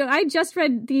talk to you. I just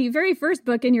read the very first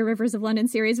book in your Rivers of London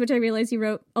series, which I realized you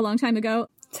wrote a long time ago.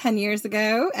 10 years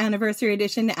ago, anniversary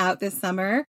edition out this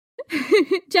summer.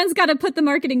 Jen's got to put the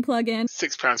marketing plug in.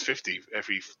 £6.50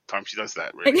 every time she does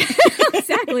that, really.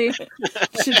 Exactly.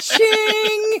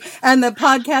 Cha-ching! And the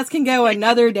podcast can go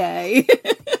another day.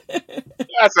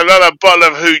 That's another bottle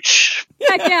of hooch.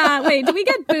 Heck yeah. Wait, do we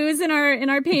get booze in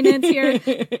our payments here?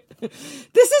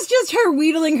 This is just her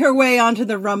wheedling her way onto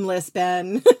the rum list,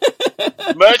 Ben.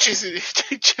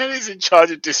 Jen is in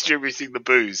charge of distributing the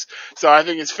booze. So I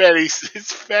think it's fairly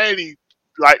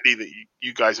likely that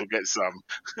you guys will get some.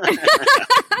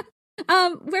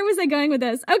 Where was I going with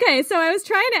this? Okay, so I was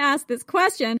trying to ask this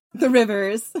question. The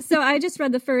rivers. So I just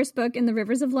read the first book in the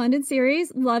Rivers of London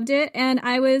series, loved it, and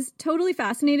I was totally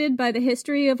fascinated by the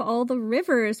history of all the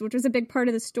rivers, which was a big part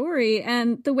of the story,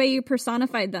 and the way you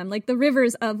personified them, like the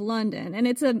rivers of London. And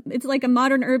it's like a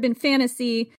modern urban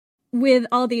fantasy with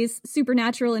all these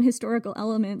supernatural and historical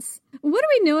elements. What do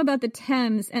we know about the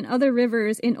Thames and other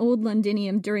rivers in Old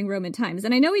Londinium during Roman times?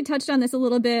 And I know we touched on this a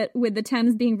little bit with the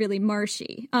Thames being really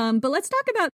marshy, but let's talk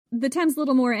about the Thames a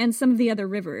little more and some of the other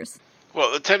rivers.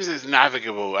 Well, the Thames is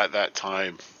navigable at that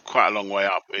time, quite a long way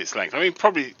up its length. I mean,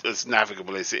 probably as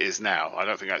navigable as it is now. I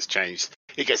don't think that's changed.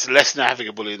 It gets less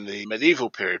navigable in the medieval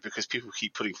period because people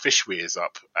keep putting fish weirs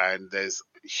up, and there's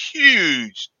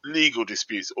huge legal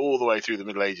disputes all the way through the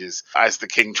Middle Ages as the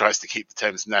king tries to keep the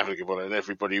Thames navigable, and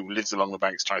everybody who lives along the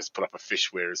banks tries to put up a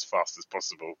fish weir as fast as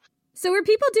possible. So were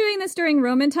people doing this during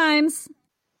Roman times?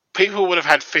 People would have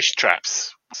had fish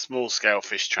traps, small-scale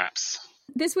fish traps.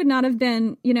 This would not have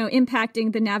been,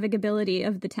 impacting the navigability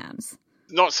of the Thames.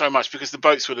 Not so much, because the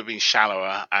boats would have been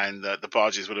shallower and the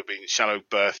barges would have been shallow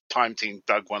berth. Time Team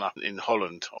dug one up in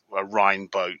Holland, a Rhine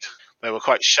boat. They were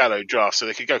quite shallow drafts, so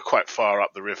they could go quite far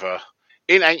up the river.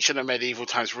 In ancient and medieval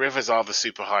times, rivers are the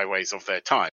superhighways of their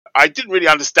time. I didn't really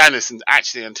understand this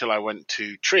until I went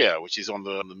to Trier, which is on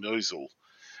the Mosel.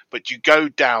 But you go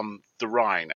down the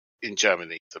Rhine in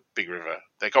Germany, it's a big river.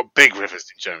 They got big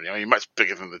rivers in Germany. I mean, much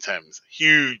bigger than the Thames.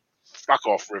 Huge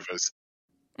fuck-off rivers.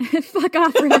 Fuck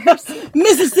off rivers.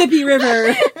 Mississippi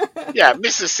River. Yeah,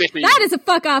 Mississippi. That is a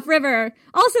fuck off river.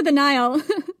 Also the Nile.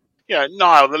 Yeah,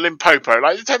 Nile, the Limpopo.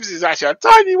 Like, the Thames is actually a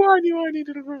tiny, whiny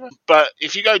little river. But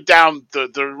if you go down the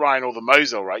Rhine or the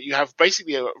Mosel, right, you have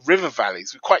basically river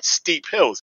valleys with quite steep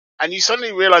hills. And you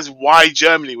suddenly realize why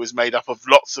Germany was made up of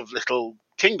lots of little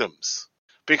kingdoms.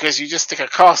 Because you just stick a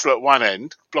castle at one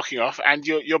end, blocking off, and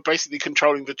you're basically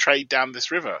controlling the trade down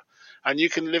this river. And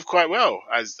you can live quite well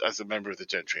as a member of the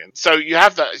gentry. And so you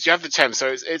have that. You have the Thames. So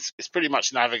it's pretty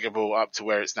much navigable up to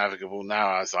where it's navigable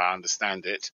now, as I understand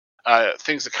it.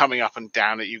 Things are coming up and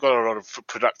down it. You've got a lot of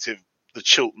the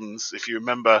Chilterns. If you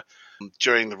remember,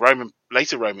 during the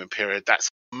later Roman period, that's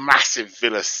a massive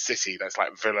villa city. That's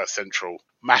like Villa Central.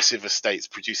 Massive estates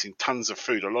producing tons of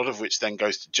food, a lot of which then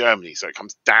goes to Germany. So it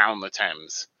comes down the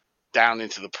Thames, down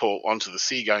into the port, onto the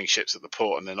seagoing ships at the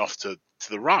port, and then off to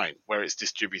the Rhine, where it's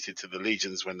distributed to the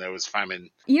legions when there was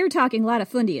famine. You're talking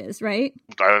latifundias, right?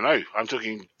 I don't know. I'm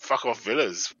talking fuck-off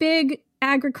villas. Big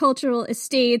agricultural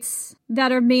estates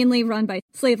that are mainly run by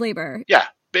slave labor. Yeah,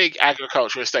 big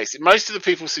agricultural estates. Most of the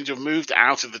people seem to have moved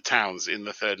out of the towns in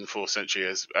the 3rd and 4th century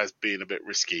as being a bit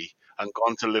risky and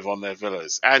gone to live on their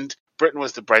villas. And Britain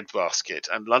was the breadbasket,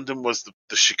 and London was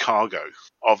the Chicago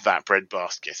of that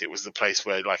breadbasket. It was the place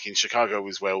where, like in Chicago,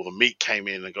 was where all the meat came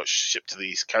in and got shipped to the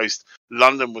East Coast.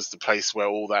 London was the place where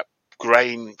all that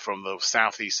grain from the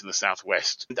southeast and the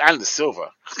southwest, and the silver,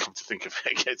 come to think of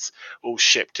it, gets all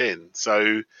shipped in.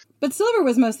 So, but silver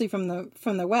was mostly from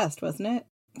the west, wasn't it?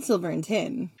 Silver and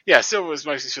tin. Yeah, silver was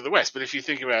mostly to the west. But if you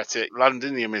think about it,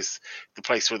 Londinium is the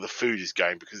place where the food is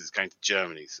going because it's going to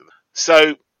Germany.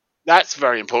 So that's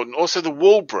very important. Also, the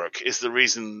Walbrook is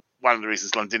one of the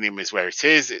reasons Londinium is where it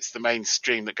is. It's the main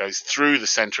stream that goes through the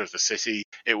centre of the city.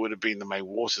 It would have been the main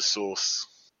water source.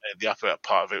 The upper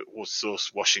part of it, water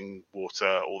source, washing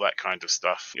water, all that kind of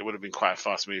stuff. It would have been quite a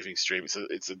fast-moving stream.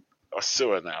 It's a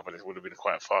sewer now, but it would have been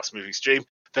quite a fast-moving stream.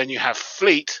 Then you have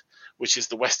Fleet, which is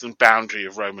the western boundary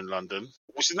of Roman London,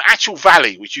 which is an actual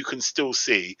valley, which you can still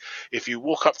see. If you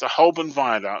walk up to Holborn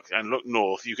Viaduct and look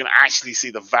north, you can actually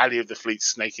see the valley of the Fleet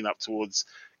snaking up towards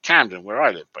Camden, where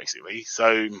I live, basically.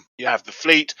 So you have the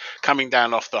Fleet coming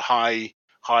down off the high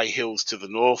hills to the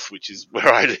north, which is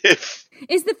where I live.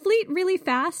 Is the Fleet really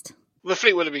fast? The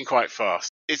Fleet would have been quite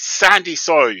fast. It's sandy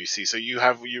soil, you see, so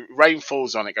rain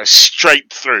falls on it, goes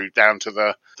straight through down to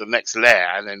the next layer,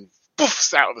 and then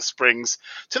boofs out of the springs,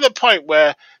 to the point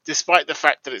where, despite the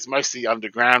fact that it's mostly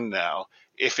underground now,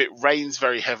 if it rains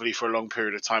very heavily for a long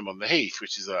period of time on the Heath,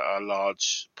 which is a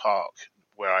large park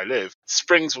where I live,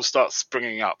 springs will start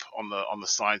springing up on the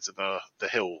sides of the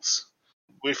hills.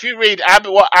 If you read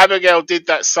what Abigail did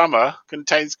that summer,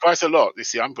 contains quite a lot. You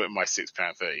see, I'm putting my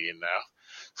 £6.30 in now.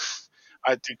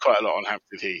 I did quite a lot on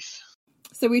Hampstead Heath.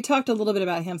 So we talked a little bit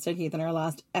about Hampstead Heath in our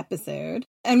last episode.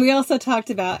 And we also talked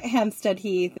about Hampstead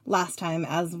Heath last time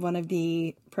as one of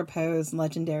the proposed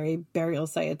legendary burial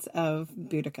sites of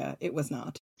Boudica. It was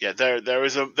not. Yeah, there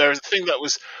is a thing that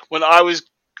was, when I was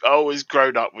always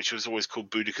grown up, which was always called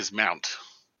Boudica's Mount.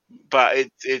 But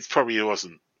it probably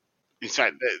wasn't. In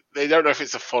fact, they don't know if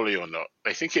it's a folly or not.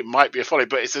 They think it might be a folly,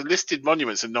 but it's a listed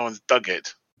monument, so no one's dug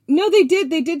it. No, they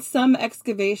did. They did some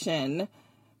excavation,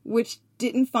 which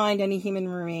didn't find any human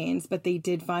remains, but they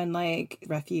did find, like,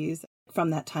 refuse from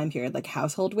that time period, like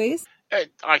household waste.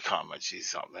 I can't imagine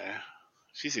she's up there.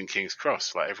 She's in King's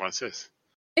Cross, like everyone says.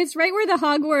 It's right where the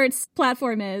Hogwarts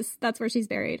platform is. That's where she's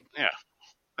buried. Yeah.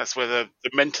 That's where the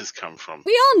Mentors come from.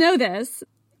 We all know this.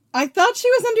 I thought she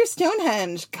was under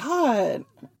Stonehenge. God.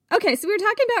 Okay, so we were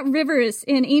talking about rivers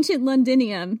in ancient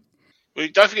Londinium. Well,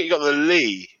 don't forget you got the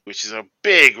Lee, which is a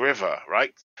big river,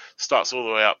 right? Starts all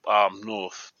the way up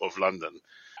north of London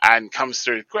and comes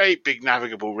through a great big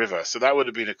navigable river. So that would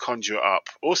have been a conduit up.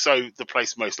 Also, the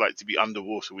place most likely to be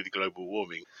underwater with global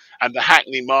warming. And the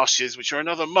Hackney Marshes, which are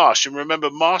another marsh. And remember,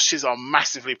 marshes are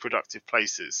massively productive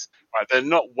places. Right? They're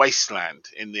not wasteland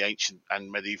in the ancient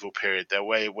and medieval period. They're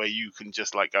where you can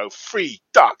just like go, free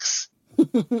ducks.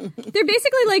 They're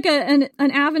basically like an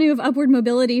avenue of upward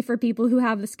mobility for people who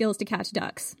have the skills to catch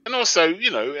ducks. And also,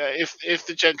 if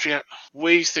the gentry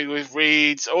weaves things with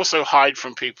reeds, also hide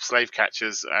from people, slave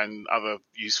catchers, and other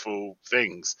useful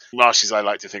things. Marshes, I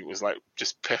like to think, was like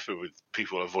just pepper with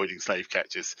people avoiding slave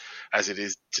catchers, as it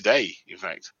is today, in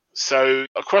fact. So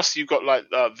across, you've got like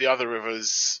the other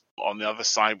rivers on the other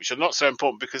side, which are not so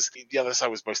important because the other side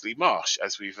was mostly marsh,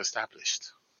 as we've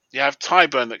established. You have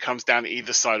Tyburn that comes down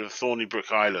either side of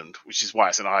Thornybrook Island, which is why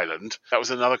it's an island. That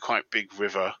was another quite big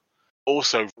river.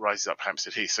 Also rises up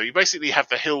Hampstead Heath. So you basically have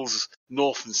the hills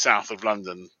north and south of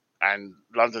London, and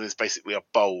London is basically a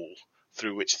bowl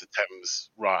through which the Thames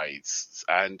rides.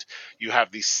 And you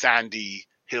have these sandy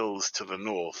hills to the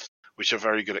north, which are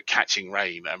very good at catching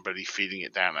rain and really feeding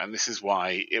it down. And this is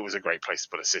why it was a great place to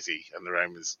put a city. And the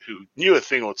Romans, who knew a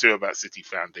thing or two about city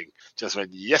founding, just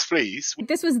went, yes, please.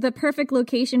 This was the perfect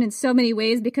location in so many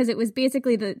ways because it was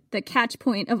basically the catch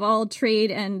point of all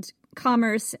trade and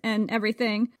commerce and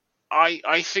everything.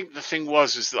 I think the thing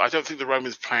was that I don't think the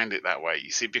Romans planned it that way, you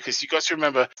see, because you've got to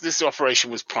remember this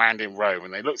operation was planned in Rome,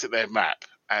 and they looked at their map,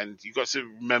 and you've got to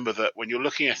remember that when you're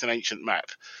looking at an ancient map,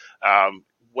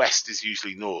 west is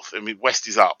usually north. I mean, west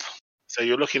is up. So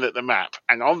you're looking at the map,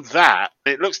 and on that,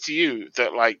 it looks to you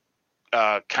that like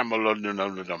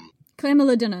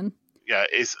Camalodunum, yeah,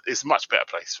 is a much better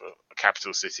place for a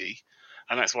capital city,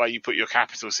 and that's why you put your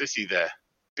capital city there.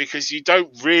 Because you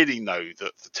don't really know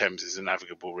that the Thames is a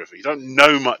navigable river. You don't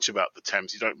know much about the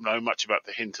Thames. You don't know much about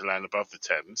the hinterland above the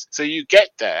Thames. So you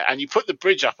get there and you put the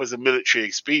bridge up as a military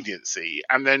expediency.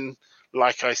 And then,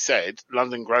 like I said,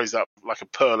 London grows up like a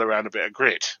pearl around a bit of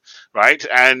grit, right?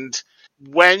 And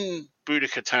when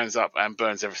Boudicca turns up and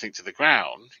burns everything to the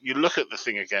ground, you look at the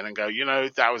thing again and go,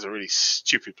 that was a really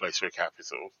stupid place for a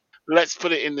capital. Let's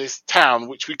put it in this town,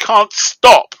 which we can't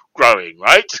stop growing,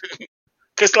 right?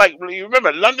 Because, you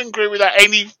remember, London grew without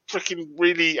any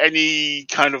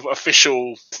kind of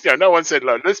official, no one said,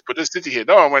 look, let's put a city here.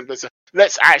 No one went,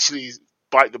 let's actually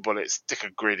bite the bullet, stick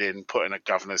a grid in, put in a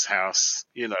governor's house.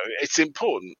 It's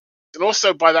important. And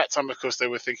also by that time, of course, they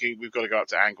were thinking we've got to go up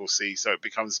to Anglesey, so it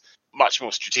becomes much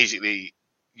more strategically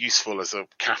useful as a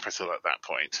capital at that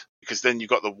point. Because then you've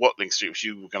got the Watling Street, which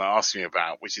you were going to ask me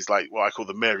about, which is like what I call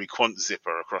the Mary Quant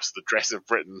zipper across the dress of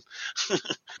Britain.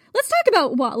 Let's talk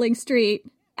about Watling Street.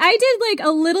 I did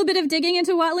a little bit of digging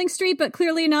into Watling Street, but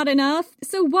clearly not enough.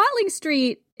 So Watling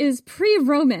Street is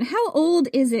pre-Roman. How old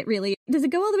is it really? Does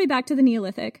it go all the way back to the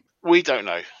Neolithic? We don't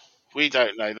know.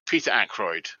 Peter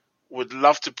Ackroyd would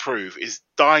love to prove, is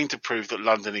dying to prove that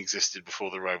London existed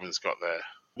before the Romans got there.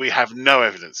 We have no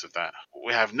evidence of that.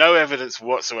 We have no evidence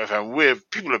whatsoever. And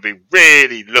people have been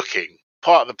really looking.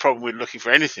 Part of the problem with looking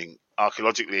for anything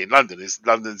archaeologically in London is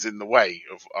London's in the way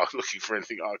of looking for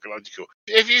anything archaeological.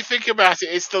 If you think about it,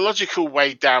 it's the logical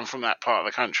way down from that part of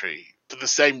the country, for the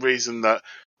same reason that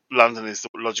London is the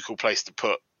logical place to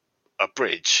put a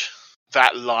bridge.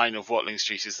 That line of Watling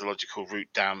Street is the logical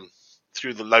route down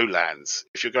through the lowlands.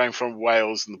 If you're going from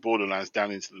Wales and the borderlands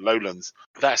down into the lowlands,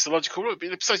 that's the logical route.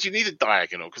 But besides, you need a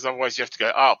diagonal, because otherwise you have to go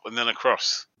up and then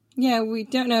across. Yeah, we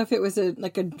don't know if it was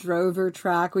a drover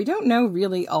track. We don't know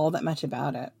really all that much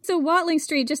about it. So Watling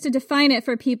Street, just to define it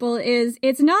for people,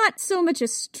 it's not so much a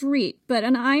street, but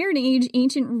an Iron Age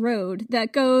ancient road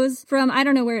that goes from, I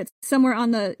don't know where, it's somewhere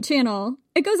on the channel.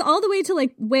 It goes all the way to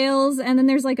Wales, and then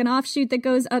there's an offshoot that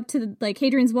goes up to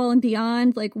Hadrian's Wall and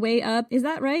beyond, way up. Is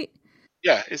that right?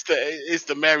 Yeah, it's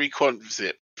the Mary Quant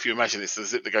zip. If you imagine it's the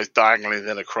zip that goes diagonally and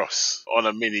then across on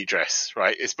a mini dress,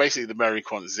 right? It's basically the Mary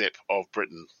Quant zip of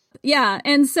Britain. Yeah,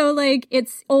 and so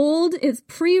it's old, it's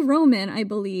pre-Roman, I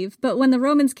believe, but when the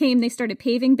Romans came, they started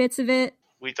paving bits of it.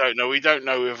 We don't know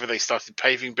whether they started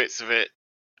paving bits of it,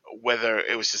 whether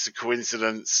it was just a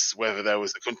coincidence, whether there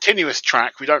was a continuous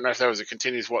track. We don't know if there was a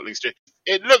continuous Watling Street.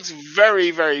 It looks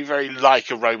very, very, very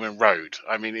like a Roman road.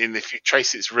 I mean, if you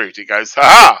trace its route, it goes,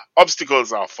 ha-ha,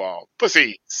 obstacles are far,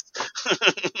 pussies.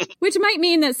 Which might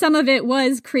mean that some of it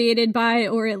was created by,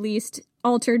 or at least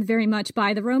altered very much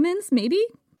by the Romans, maybe?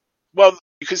 Well,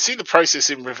 you can see the process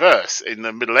in reverse in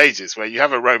the Middle Ages, where you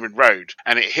have a Roman road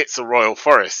and it hits a royal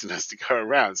forest and has to go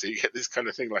around. So you get this kind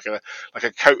of thing like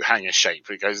a coat hanger shape.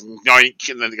 It goes yoink,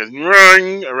 and then it goes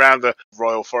ring around the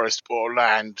royal forest or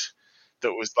land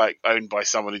that was owned by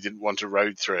someone who didn't want a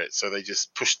road through it. So they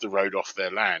just pushed the road off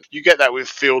their land. You get that with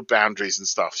field boundaries and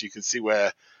stuff. So you can see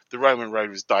where the Roman road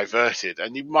was diverted,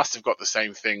 and you must have got the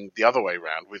same thing the other way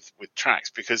around with tracks,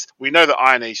 because we know that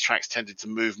Iron Age tracks tended to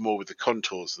move more with the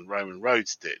contours than Roman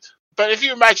roads did. But if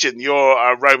you imagine you're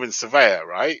a Roman surveyor,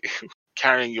 right,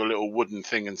 carrying your little wooden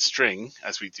thing and string,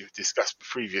 as we discussed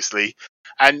previously,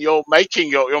 And you're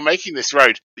making this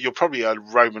road. You're probably a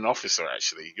Roman officer,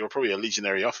 actually. You're probably a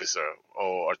legionary officer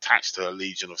or attached to a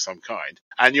legion of some kind.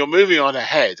 And you're moving on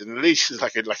ahead, and the legion is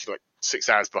like 6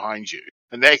 hours behind you.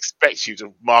 And they expect you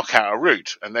to mark out a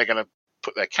route, and they're going to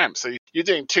put their camp. So you're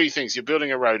doing two things. You're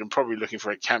building a road and probably looking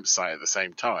for a campsite at the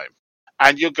same time.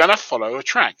 And you're going to follow a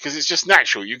track because it's just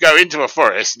natural. You go into a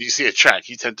forest and you see a track,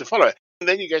 you tend to follow it. And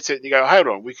then you get to it and you go, hold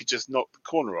on, we could just knock the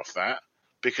corner off that.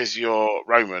 Because you're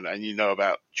Roman and you know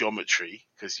about geometry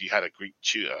because you had a Greek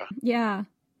tutor. Yeah.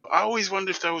 I always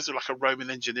wonder if there was like a Roman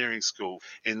engineering school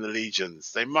in the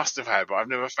legions. They must have had, but I've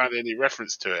never found any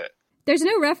reference to it. There's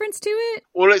no reference to it?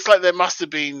 Well, it's like there must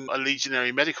have been a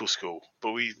legionary medical school,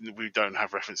 but we don't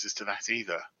have references to that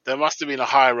either. There must have been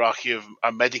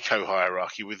a medico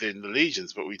hierarchy within the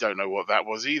legions, but we don't know what that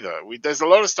was either. There's a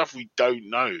lot of stuff we don't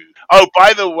know. Oh,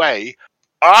 by the way,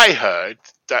 I heard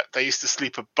that they used to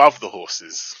sleep above the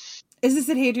horses. Is this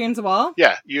at Hadrian's Wall?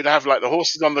 Yeah, you'd have like the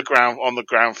horses on the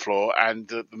ground floor, and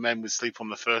the men would sleep on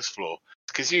the first floor.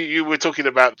 Because you were talking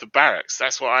about the barracks.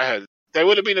 That's what I heard. There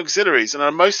would have been auxiliaries,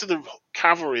 and most of the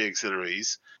cavalry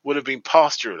auxiliaries would have been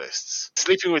pastoralists.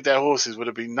 Sleeping with their horses would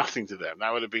have been nothing to them.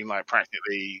 That would have been like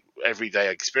practically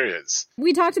everyday experience.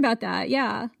 We talked about that,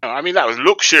 yeah. I mean, that was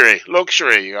luxury.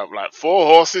 You got like 4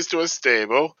 horses to a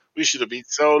stable. We should have been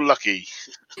so lucky.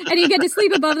 And you get to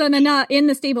sleep above them and not in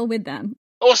the stable with them.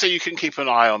 Also, you can keep an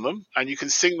eye on them, and you can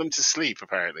sing them to sleep,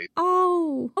 apparently.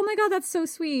 Oh my God, that's so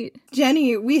sweet.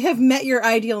 Jenny, we have met your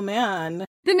ideal man.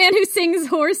 The man who sings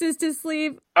horses to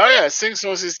sleep. Oh yeah, sings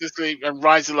horses to sleep and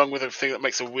rides along with a thing that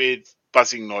makes a weird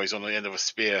buzzing noise on the end of a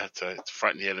spear to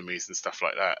frighten the enemies and stuff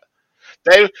like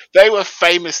that. They were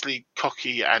famously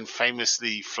cocky and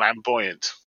famously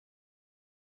flamboyant.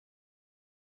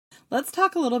 Let's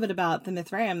talk a little bit about the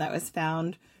Mithraeum that was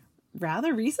found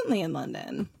rather recently in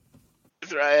London.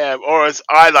 Mithraeum, or as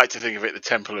I like to think of it, the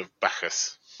Temple of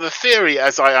Bacchus. The theory,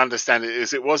 as I understand it,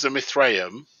 is it was a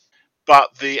Mithraeum,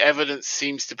 but the evidence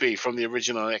seems to be from the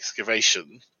original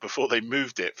excavation, before they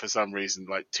moved it for some reason,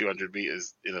 like 200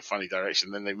 meters in a funny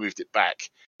direction, then they moved it back.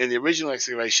 In the original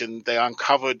excavation, they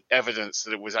uncovered evidence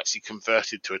that it was actually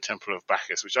converted to a Temple of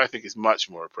Bacchus, which I think is much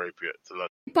more appropriate to London.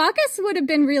 Bacchus would have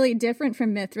been really different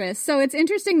from Mithras, so it's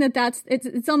interesting that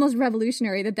it's almost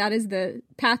revolutionary that is the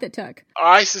path it took.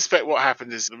 I suspect what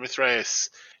happened is the Mithraeus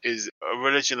is a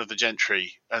religion of the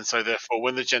gentry, and so therefore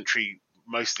when the gentry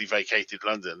mostly vacated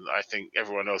London, I think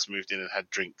everyone else moved in and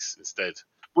had drinks instead.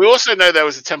 We also know there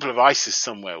was a temple of Isis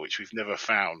somewhere, which we've never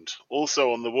found,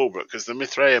 also on the Walbrook, because the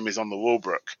Mithraeum is on the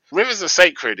Walbrook. Rivers are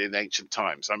sacred in ancient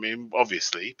times, I mean,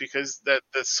 obviously, because they're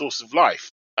the source of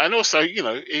life. And also,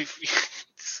 if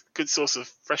it's a good source of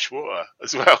fresh water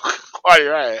as well, quite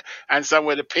rare, and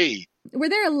somewhere to pee. Were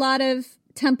there a lot of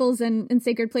temples and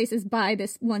sacred places by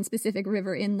this one specific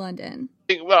river in London?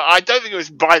 Well, I don't think it was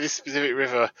by this specific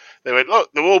river. They went,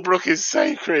 look, the Walbrook is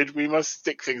sacred. We must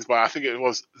stick things by. I think it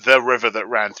was the river that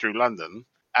ran through London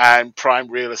and prime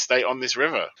real estate on this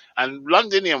river. And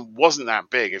Londinium wasn't that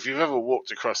big. If you've ever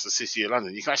walked across the city of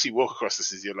London, you can actually walk across the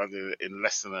city of London in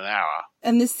less than an hour.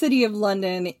 And the city of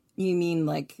London, you mean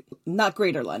like not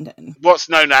Greater London? What's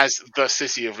known as the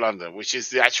City of London, which is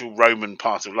the actual Roman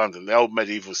part of London, the old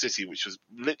medieval city, which was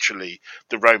literally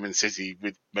the Roman city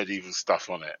with medieval stuff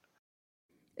on it.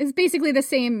 It's basically the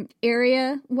same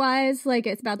area-wise, like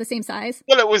it's about the same size?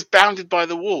 Well, it was bounded by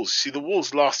the walls. See, the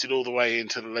walls lasted all the way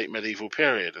into the late medieval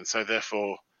period, and so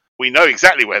therefore we know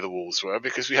exactly where the walls were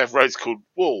because we have roads called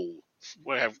Wall.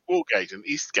 We have Wallgate and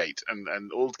Eastgate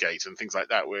and Aldgate and things like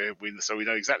that, so we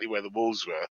know exactly where the walls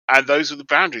were. And those were the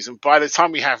boundaries. And by the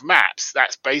time we have maps,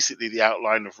 that's basically the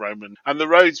outline of Roman. And the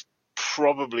roads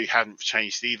probably hadn't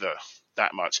changed either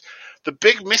that much. The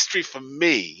big mystery for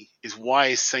me is why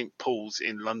is St. Paul's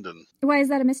in London? Why is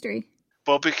that a mystery?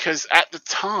 Well, because at the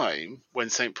time when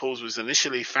St. Paul's was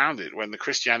initially founded, when the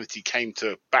Christianity came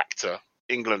back to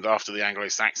England after the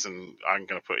Anglo-Saxon, I'm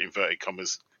going to put inverted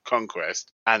commas,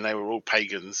 conquest, and they were all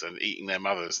pagans and eating their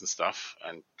mothers and stuff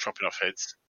and chopping off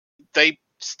heads, they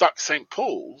stuck St.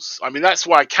 Paul's. I mean, that's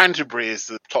why Canterbury is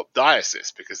the top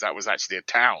diocese, because that was actually a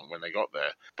town when they got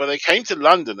there. But they came to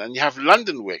London, and you have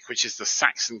Londonwick, which is the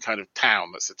Saxon kind of town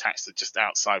that's attached to just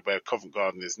outside where Covent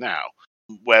Garden is now,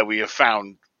 where we have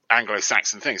found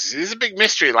Anglo-Saxon things. It's a big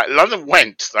mystery. Like, London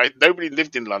went, like, nobody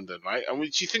lived in London, right? And when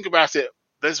you think about it,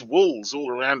 there's walls all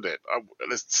around it.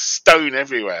 There's stone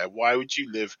everywhere. Why would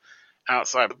you live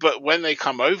outside? But when they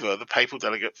come over, the papal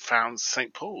delegate found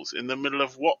St. Paul's in the middle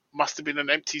of what must have been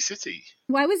an empty city.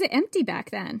 Why was it empty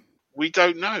back then? We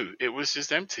don't know. It was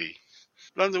just empty.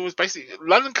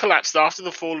 London collapsed after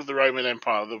the fall of the Roman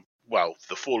Empire. The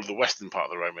the fall of the western part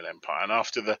of the Roman Empire, and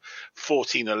after the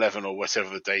 1411 or whatever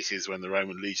the date is when the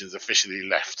Roman legions officially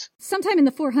left. Sometime in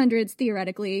the 400s,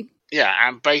 theoretically. Yeah,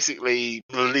 and basically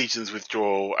the legions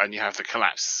withdraw and you have the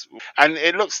collapse. And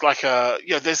it looks like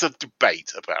there's a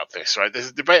debate about this, right? There's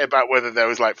a debate about whether there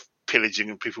was like pillaging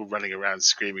and people running around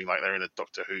screaming like they're in a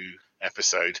Doctor Who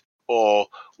episode. Or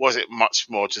was it much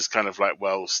more just kind of like,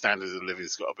 well, standards of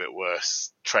living's got a bit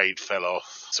worse, trade fell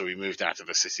off, so we moved out of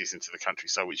the cities into the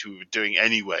countryside, which we were doing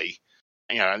anyway.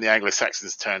 And the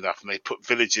Anglo-Saxons turned up and they put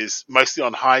villages mostly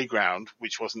on high ground,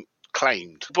 which wasn't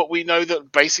claimed. But we know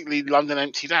that basically London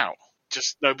emptied out.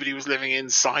 Just nobody was living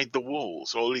inside the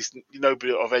walls, or at least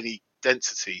nobody of any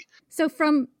density. So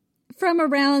from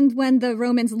around when the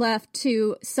Romans left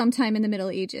to sometime in the Middle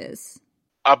Ages.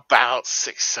 About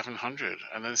 600-700,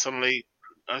 and then suddenly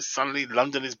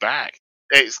London is back.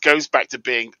 It goes back to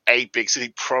being a big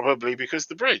city, probably because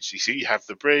the bridge. You see, you have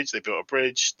the bridge. They built a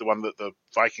bridge, the one that the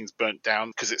Vikings burnt down,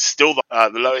 because it's still the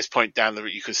lowest point down the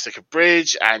route. You can stick a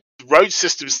bridge, and the road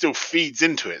system still feeds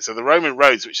into it. So the Roman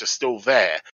roads, which are still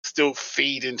there, still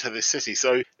feed into the city.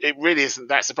 So it really isn't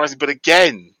that surprising. But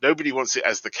again, nobody wants it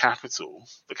as the capital.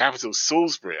 The capital's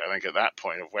Salisbury. I think at that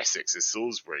point of Wessex is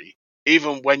Salisbury.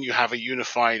 Even when you have a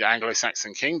unified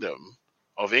Anglo-Saxon kingdom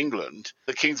of England,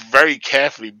 the kings very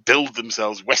carefully build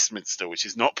themselves Westminster, which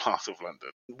is not part of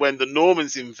London. When the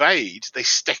Normans invade, they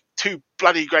stick two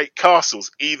bloody great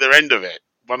castles either end of it,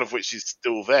 one of which is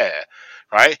still there,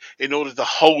 right, in order to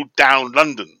hold down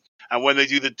London. And when they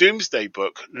do the Doomsday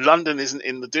Book, London isn't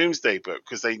in the Doomsday Book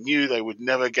because they knew they would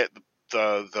never get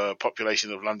the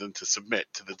population of London to submit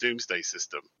to the Doomsday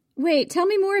system. Wait, tell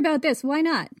me more about this. Why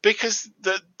not? Because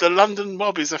the London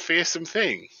mob is a fearsome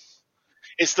thing.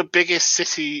 It's the biggest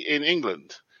city in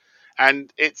England.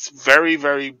 And it's very,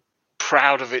 very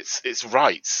proud of its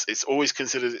rights. It's always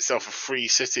considered itself a free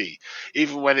city,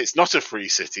 even when it's not a free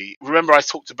city. Remember I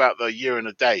talked about the year and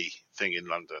a day thing in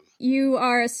London? You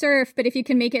are a serf, but if you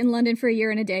can make it in London for a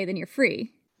year and a day, then you're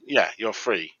free. Yeah, you're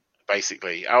free,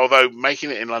 basically. Although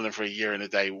making it in London for a year and a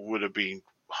day would have been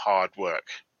hard work.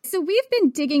 So we've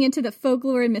been digging into the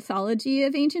folklore and mythology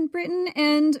of ancient Britain,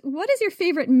 and what is your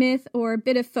favorite myth or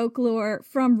bit of folklore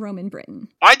from Roman Britain?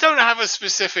 I don't have a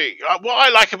specific... what I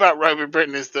like about Roman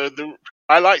Britain is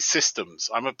I like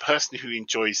systems. I'm a person who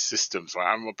enjoys systems.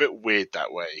 Right? I'm a bit weird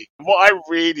that way. What I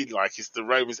really like is the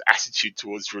Romans' attitude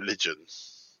towards religion.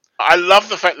 I love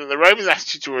the fact that the Romans'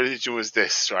 attitude to religion was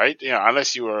this, right?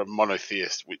 Unless you were a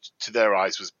monotheist, which to their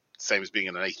eyes was same as being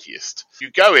an atheist.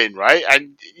 You go in, right,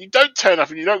 and you don't turn up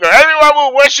and you don't go, everyone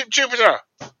will worship Jupiter,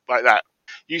 like that.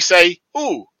 You say,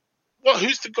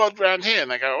 who's the god round here?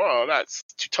 And they go, oh, that's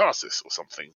Tutasis or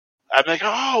something. And they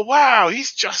go, oh, wow,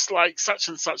 he's just like such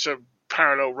and such a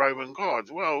parallel Roman god.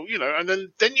 Well,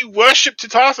 and then you worship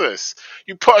Tutasis.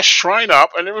 You put a shrine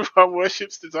up and everyone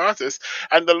worships Tutasis.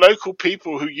 And the local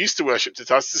people who used to worship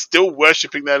Tutasis are still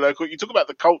worshipping their local... You talk about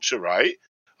the culture, right?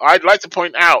 I'd like to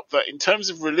point out that in terms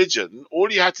of religion,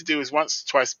 all you had to do is once or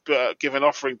twice give an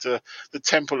offering to the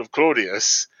Temple of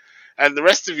Claudius, and the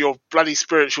rest of your bloody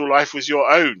spiritual life was your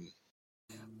own.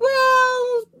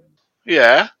 Well...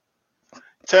 Yeah.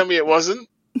 Tell me it wasn't.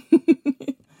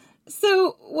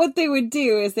 So what they would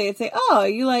do is they'd say, oh,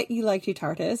 you like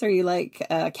Tutatis, or you like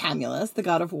Camulus, the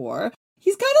god of war.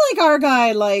 He's kind of like our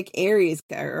guy, like Ares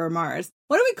or Mars.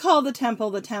 What do we call the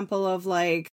temple? The temple of,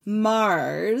 like,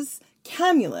 Mars...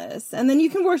 Camulus, and then you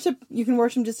can worship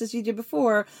him just as you did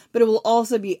before, but it will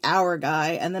also be our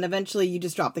guy, and then eventually you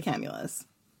just drop the Camulus.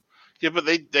 Yeah, but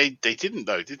they didn't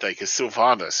though, did they? Because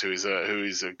Sylvanus, who is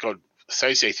a god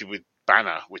associated with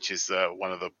Banner, which is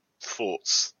one of the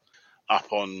forts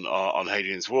up on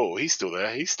Hadrian's Wall, he's still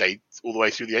there. He stayed all the way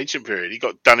through the ancient period. He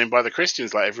got done in by the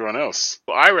Christians like everyone else.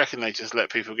 But I reckon they just let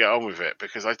people get on with it,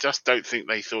 because I just don't think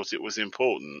they thought it was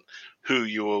important who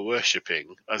you were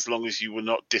worshipping, as long as you were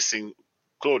not dissing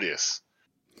Claudius.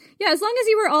 Yeah, as long as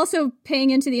you were also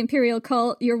paying into the imperial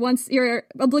cult, your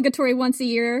obligatory once a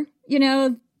year,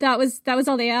 that was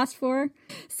all they asked for.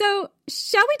 So,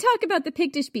 shall we talk about the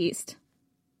Pictish Beast?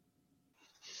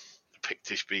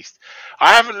 Pictish Beast.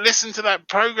 I haven't listened to that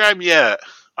program yet.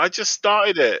 I just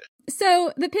started it.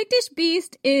 So the Pictish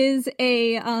Beast is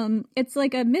it's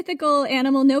like a mythical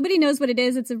animal. Nobody knows what it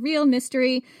is. It's a real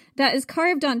mystery that is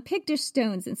carved on Pictish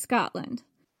stones in Scotland.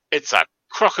 It's a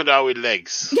crocodile with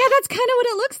legs. Yeah, that's kind of what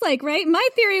it looks like, right? My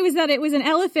theory was that it was an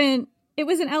elephant. It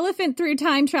was an elephant through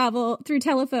time travel, through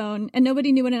telephone, and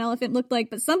nobody knew what an elephant looked like,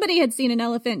 but somebody had seen an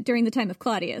elephant during the time of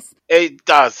Claudius. It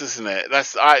does, doesn't it?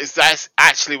 That's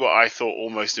actually what I thought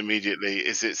almost immediately,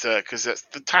 is it's because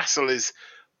the tassel is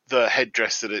the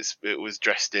headdress that it was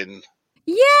dressed in.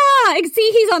 Yeah!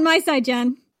 See, he's on my side,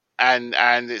 Jen.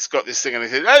 and it's got this thing, and they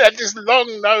say, "Oh, that's this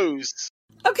long nose."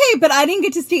 Okay, but I didn't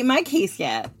get to state my case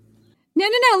yet. No.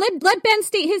 Let Ben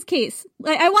state his case.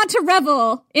 I want to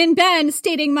revel in Ben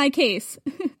stating my case.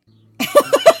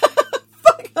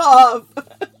 Fuck off.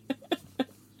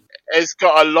 It's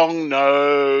got a long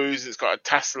nose. It's got a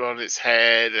tassel on its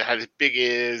head. It has big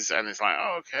ears, and it's like,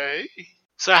 oh, okay.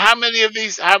 So how many of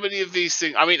these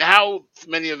things? I mean, how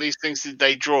many of these things did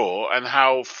they draw, and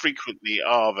how frequently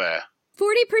are there?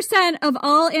 40% of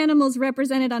all animals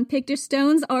represented on Pictish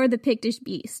stones are the Pictish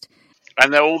beast.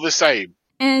 And they're all the same?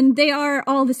 And they are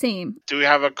all the same. Do we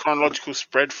have a chronological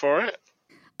spread for it?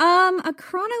 A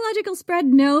chronological spread,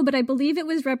 no, but I believe it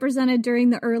was represented during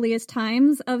the earliest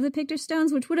times of the Pictish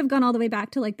stones, which would have gone all the way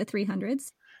back to like the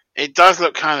 300s. It does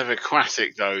look kind of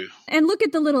aquatic, though. And look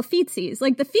at the little feetsies.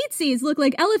 Like, the feetsies look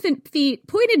like elephant feet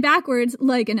pointed backwards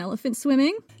like an elephant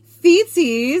swimming.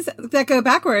 Feetsies that go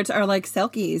backwards are like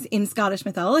selkies in Scottish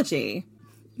mythology.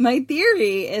 My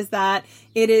theory is that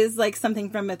it is like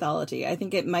something from mythology. I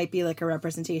think it might be like a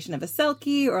representation of a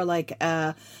selkie, or like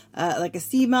a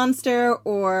sea monster,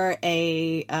 or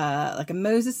a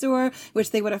mosasaur, which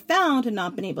they would have found and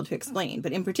not been able to explain.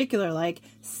 But in particular, like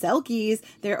selkies,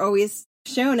 they're always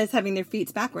shown as having their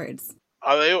feet backwards.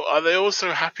 Are they also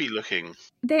happy looking?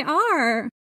 They are.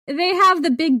 They have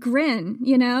the big grin,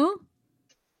 you know?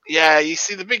 Yeah, you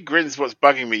see, the big grin's what's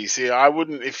bugging me. You see, I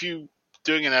wouldn't, if you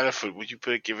doing an elephant, would you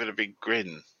give it a big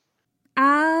grin?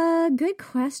 Good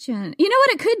question. You know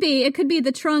what it could be? It could be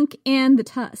the trunk and the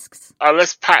tusks.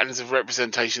 Unless patterns of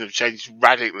representation have changed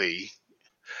radically,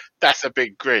 that's a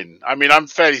big grin. I mean, I'm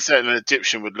fairly certain an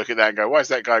Egyptian would look at that and go, why has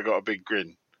that guy got a big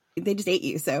grin? They just ate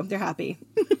you, so they're happy.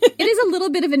 It is a little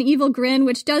bit of an evil grin,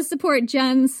 which does support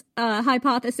Jen's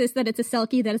hypothesis that it's a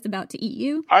selkie that is about to eat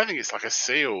you. I think it's like a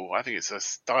seal. I think it's a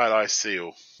stylized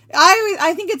seal.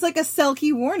 I think it's like a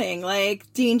selkie warning,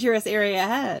 like dangerous area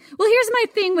ahead. Well, here's my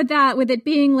thing with that, with it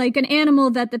being like an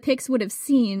animal that the Picts would have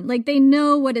seen. Like, they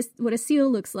know what a seal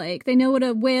looks like. They know what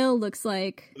a whale looks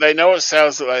like. They know what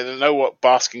sails look like. They know what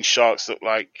basking sharks look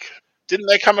like. Didn't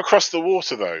they come across the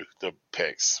water, though, the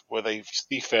Picts? Were they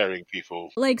seafaring people?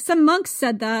 Like, some monks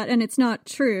said that, and it's not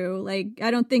true. Like,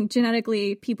 I don't think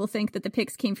genetically people think that the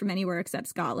Picts came from anywhere except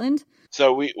Scotland.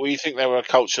 So we think they were a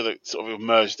culture that sort of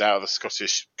emerged out of the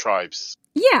Scottish tribes?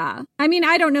 Yeah. I mean,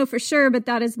 I don't know for sure, but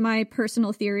that is my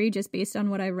personal theory, just based on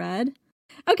what I read.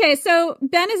 Okay, so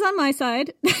Ben is on my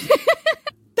side.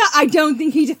 I don't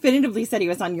think he definitively said he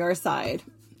was on your side.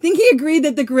 I think he agreed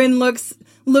that the grin looks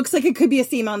like it could be a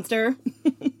sea monster.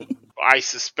 I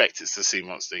suspect it's a sea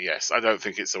monster, yes. I don't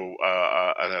think it's an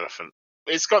elephant.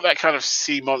 It's got that kind of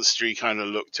sea monstery kind of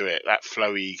look to it, that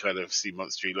flowy kind of sea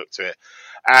monstery look to it.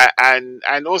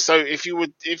 And also, if you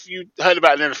heard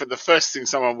about an elephant, the first thing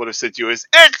someone would have said to you is,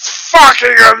 "It's fucking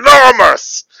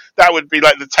enormous!" That would be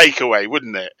like the takeaway,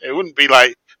 wouldn't it? It wouldn't be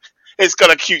like, it's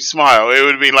got a cute smile. It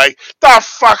would be like, the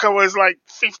fucker was like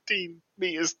 15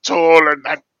 meters tall and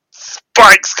had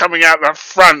spikes coming out the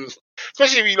front.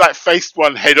 Especially if you like faced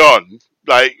one head on.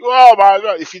 Like, oh my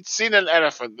God, if you'd seen an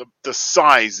elephant, the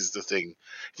size is the thing.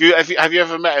 Have you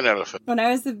ever met an elephant? When I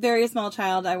was a very small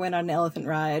child, I went on an elephant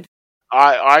ride.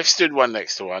 I've stood one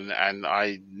next to one, and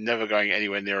I'm never going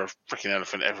anywhere near a freaking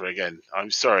elephant ever again.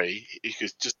 I'm sorry. You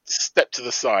could just step to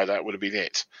the side, that would have been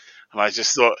it. And I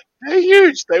just thought, they're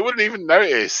huge. They wouldn't even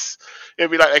notice. It'd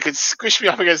be like they could squish me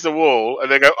up against the wall, and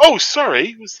they go, "Oh,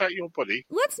 sorry, was that your body?"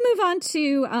 Let's move on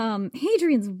to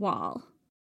Hadrian's Wall.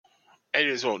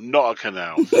 Hadrian's Wall, not a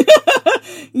canal.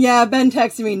 Yeah, Ben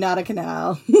texted me, not a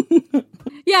canal.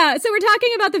 Yeah, so we're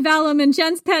talking about the Vallum, and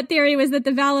Jen's pet theory was that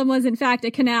the Vallum was in fact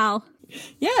a canal.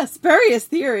 Yeah, spurious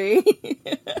theory.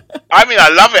 I mean, I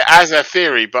love it as a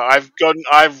theory, but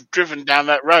I've driven down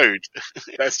that road.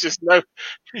 That's just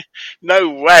no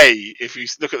way. If you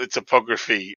look at the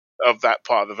topography of that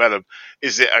part of the Vellum,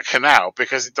 is it a canal?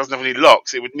 Because it doesn't have any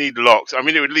locks. It would need locks. I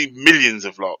mean, it would need millions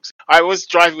of locks. I was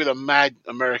driving with a mad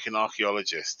American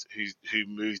archaeologist who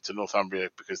moved to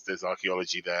Northumbria because there's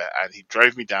archaeology there, and he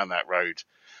drove me down that road.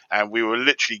 And we were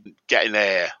literally getting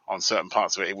air on certain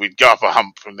parts of it. We'd go up a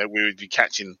hump, and then we would be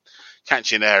catching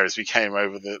air as we came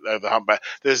over the hump. But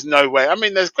there's no way. I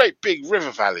mean, there's great big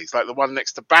river valleys, like the one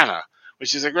next to Banner,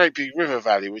 which is a great big river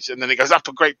valley, and then it goes up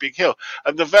a great big hill,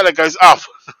 and the Vella goes up,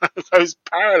 goes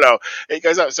parallel. It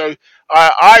goes up. So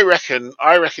I reckon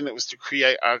it was to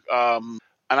create an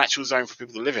actual zone for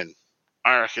people to live in.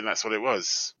 I reckon that's what it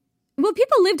was. Well,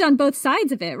 people lived on both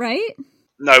sides of it, right?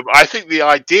 No, but I think the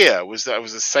idea was that it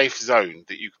was a safe zone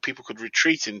that people could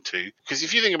retreat into. Because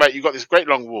if you think about it, you've got this great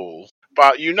long wall,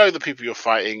 But you know the people you're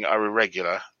fighting are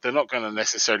irregular. They're not going to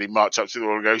necessarily march up to the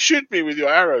wall and go, shoot me with your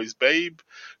arrows, babe.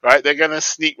 Right? They're going to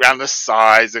sneak round the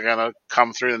sides. They're going to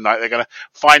come through the night. They're going to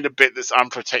find a bit that's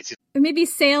unprotected. Or maybe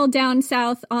sail down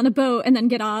south on a boat and then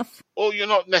get off. Or you're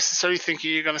not necessarily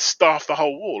thinking you're going to staff the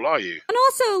whole wall, are you? And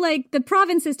also, like, the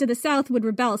provinces to the south would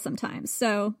rebel sometimes,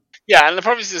 so... Yeah, and the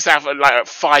provinces to the south, like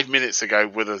 5 minutes ago,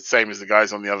 were the same as the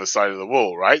guys on the other side of the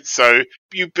wall, right? So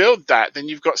you build that, then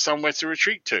you've got somewhere to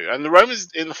retreat to. And the Romans,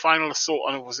 in the final assault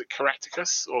on, was it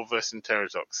Caractacus or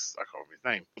Vercingetorix? I can't remember his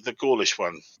name. The Gaulish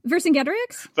one.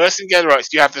 Vercingetorix?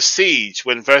 Vercingetorix, you have the siege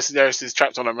when Vercingetorix is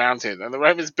trapped on a mountain. And the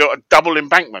Romans built a double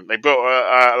embankment. They built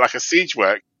like a siege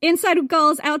work. Inside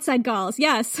Gauls, outside Gauls,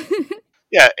 yes.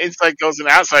 Yeah, inside Gauls and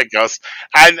outside Gauls,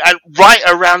 and right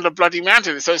around a bloody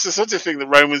mountain. So it's the sort of thing the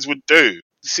Romans would do.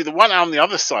 See, the one on the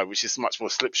other side, which is much more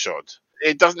slipshod,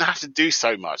 it doesn't have to do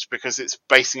so much because it's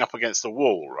basing up against a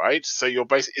wall, right? So you're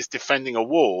it's defending a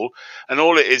wall, and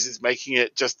all it is making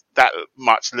it just that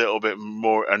much little bit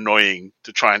more annoying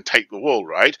to try and take the wall,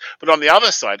 right? But on the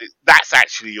other side, that's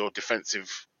actually your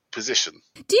defensive position.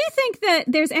 Do you think that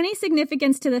there's any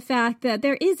significance to the fact that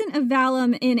there isn't a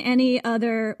vallum in any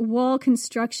other wall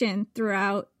construction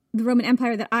throughout the Roman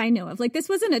Empire that I know of? Like, this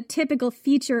wasn't a typical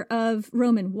feature of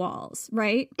Roman walls,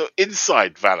 right? The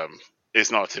inside vallum is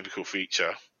not a typical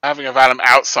feature. Having a vallum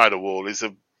outside a wall is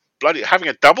having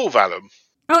a double vallum.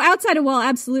 Oh, outside a wall,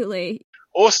 absolutely.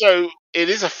 Also, it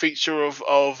is a feature of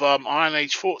Iron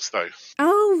Age forts, though.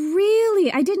 Oh, really?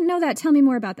 I didn't know that. Tell me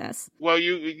more about this. Well,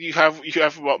 you have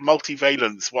what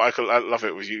multivalence. I love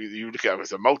it was you look at it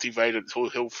as a multivalent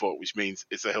hill fort, which means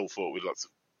it's a hill fort with lots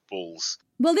of walls.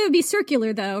 Well, they would be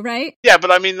circular, though, right? Yeah, but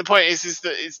I mean, the point is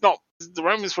that it's not. The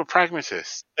Romans were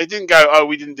pragmatists. They didn't go, oh,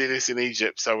 we didn't do this in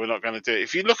Egypt, so we're not going to do it.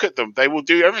 If you look at them, they will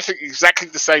do everything exactly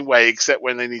the same way, except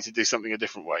when they need to do something a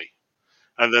different way,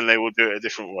 and then they will do it a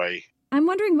different way. I'm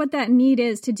wondering what that need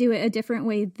is to do it a different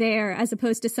way there as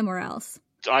opposed to somewhere else.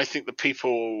 I think the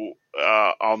people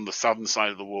on the southern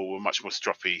side of the wall were much more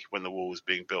stroppy when the wall was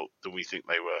being built than we think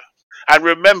they were. And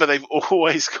remember, they've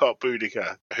always got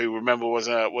Boudica, who was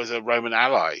a Roman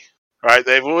ally, right?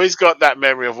 They've always got that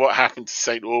memory of what happened to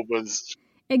St. Albans.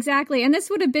 Exactly, and this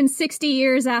would have been 60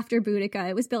 years after Boudica.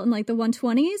 It was built in like the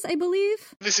 120s, I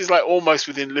believe. This is like almost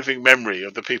within living memory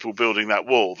of the people building that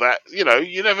wall. That, you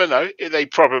never know. They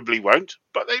probably won't,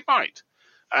 but they might.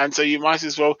 And so you might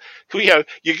as well, you're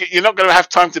not going to have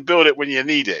time to build it when you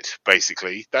need it,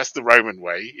 basically. That's the Roman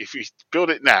way. If you build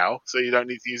it now, so you don't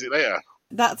need to use it later.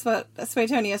 That's what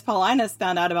Suetonius Paulinus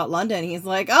found out about London. He's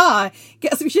like,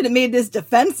 guess we should have made this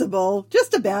defensible.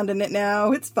 Just abandon it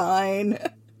now. It's fine.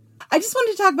 I just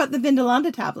wanted to talk about the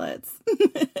Vindolanda tablets.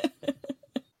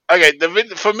 Okay,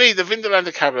 for me, the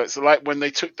Vindolanda tablets are like when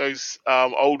they took those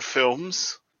old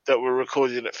films that were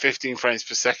recorded at 15 frames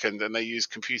per second and they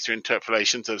used computer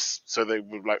interpolation so they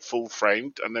were like full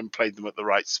framed and then played them at the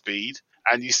right speed.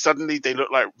 And they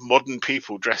look like modern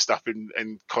people dressed up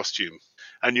in costume.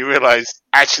 And you realize,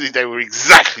 actually, they were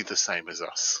exactly the same as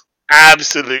us.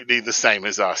 Absolutely the same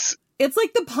as us. It's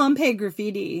like the Pompeii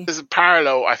graffiti. There's a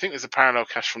parallel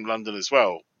cache from London as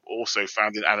well, also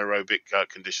found in anaerobic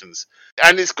conditions.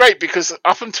 And it's great because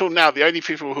up until now, the only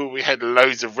people who we had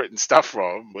loads of written stuff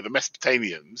from were the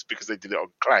Mesopotamians, because they did it on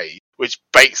clay, which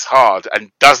bakes hard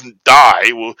and doesn't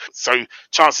die. So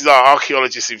chances are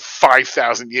archaeologists in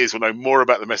 5,000 years will know more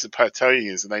about the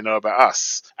Mesopotamians than they know about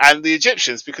us. And the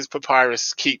Egyptians, because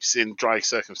papyrus keeps in dry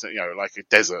circumstances, like a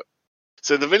desert.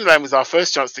 So the Vindolanda was our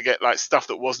first chance to get like stuff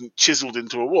that wasn't chiseled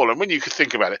into a wall. And when you could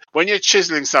think about it, when you're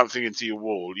chiseling something into your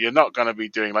wall, you're not going to be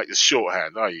doing like the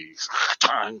shorthand, are you?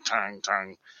 Tang, tang,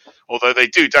 tang. Although they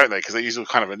do, don't they? Because they use all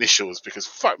kind of initials, because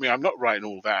fuck me, I'm not writing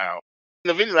all that out.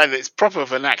 The Vindolanda, it's proper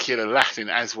vernacular Latin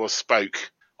as was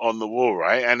spoke on the wall,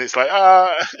 right? And it's like,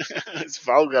 it's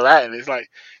vulgar Latin. It's like,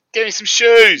 give me some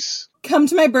shoes. Come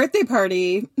to my birthday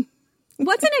party.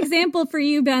 What's an example for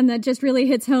you, Ben, that just really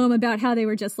hits home about how they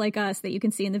were just like us that you can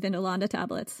see in the Vindolanda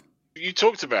tablets? You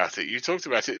talked about it.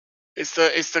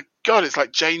 It's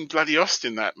like Jane bloody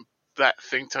Austen, that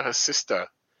thing to her sister.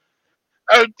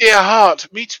 Oh, dear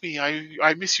heart, meet me.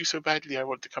 I miss you so badly. I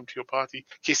want to come to your party.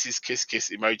 Kisses, kiss, kiss,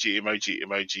 emoji, emoji,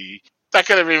 emoji. That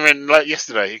could have been written like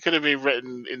yesterday. It could have been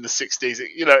written in the 60s.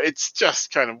 It's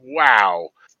just kind of wow.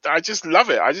 I just love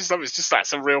it. It's just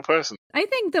that's a real person. I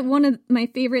think that one of my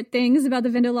favorite things about the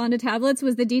Vindolanda tablets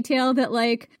was the detail that,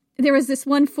 like, there was this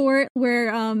one fort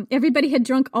where everybody had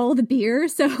drunk all the beer.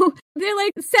 So they're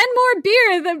like, send more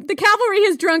beer. The cavalry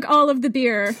has drunk all of the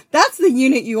beer. That's the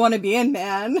unit you want to be in,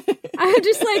 man. I'm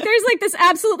just like, there's like this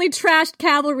absolutely trashed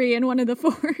cavalry in one of the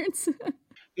forts.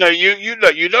 No,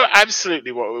 you know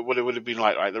absolutely what it would have been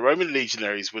like. Right, the Roman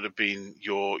legionaries would have been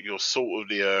your salt of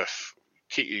the earth.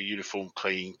 Keep your uniform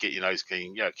clean, get your nose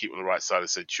clean, keep on the right side of the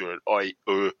centurion.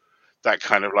 That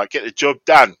kind of like get the job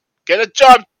done. Get the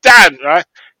job done, right?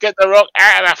 Get the rock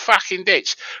out of the fucking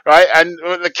ditch, right? And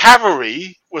the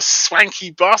cavalry was swanky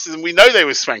bastards, and we know they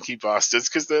were swanky bastards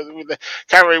because the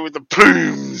cavalry with the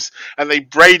plumes, and they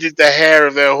braided the hair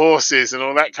of their horses and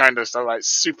all that kind of stuff, like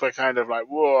super kind of like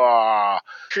whoa,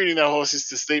 crooning their horses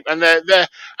to sleep. And they're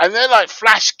like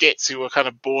flash gits who were kind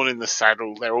of born in the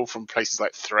saddle. They're all from places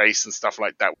like Thrace and stuff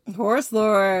like that. Horse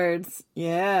lords,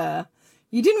 yeah.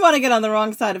 You didn't want to get on the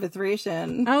wrong side of a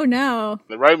Thracian. Oh, no.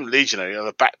 The Roman legionary are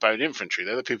the backbone infantry.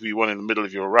 They're the people you want in the middle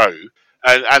of your row.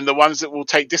 And the ones that will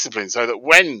take discipline, so that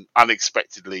when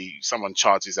unexpectedly someone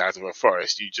charges out of a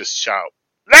forest, you just shout,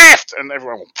 left! And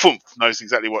everyone knows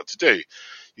exactly what to do,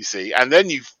 you see. And then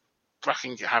you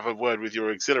fucking have a word with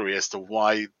your auxiliary as to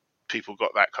why people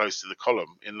got that close to the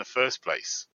column in the first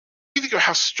place. You think of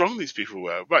how strong these people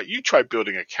were. Right, you try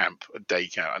building a camp, a day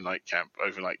camp, a night camp,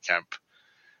 overnight camp,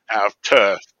 out of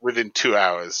turf within 2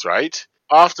 hours, right?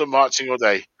 After marching all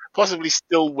day, possibly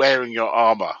still wearing your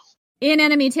armor. In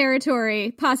enemy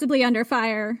territory, possibly under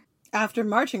fire. After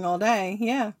marching all day,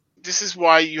 yeah. This is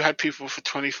why you had people for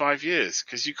 25 years,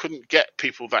 because you couldn't get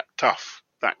people that tough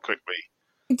that quickly.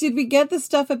 Did we get the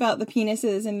stuff about the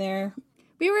penises in there?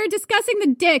 We were discussing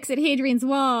the dicks at Hadrian's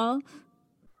Wall.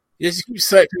 Yes, you keep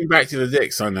circling back to the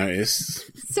dicks, I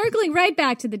noticed. Circling right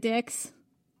back to the dicks,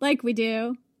 like we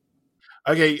do.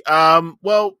 Okay,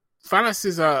 well,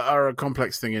 phalluses are a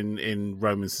complex thing in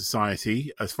Roman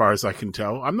society, as far as I can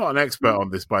tell. I'm not an expert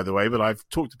on this, by the way, but I've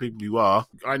talked to people who are.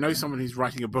 I know someone who's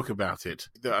writing a book about it.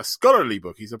 A scholarly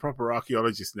book. He's a proper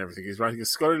archaeologist and everything. He's writing a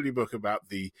scholarly book about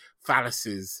the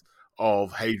phalluses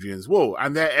of Hadrian's Wall,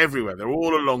 and they're everywhere. They're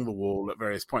all along the wall at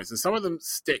various points, and some of them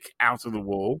stick out of the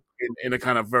wall in a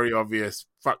kind of very obvious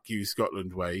 "fuck you,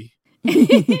 Scotland" way.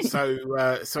 So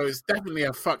it's definitely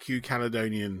a "fuck you,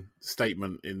 Caledonian"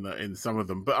 statement in some of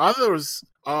them, but others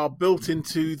are built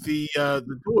into the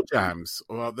door jambs,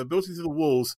 or they're built into the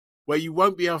walls where you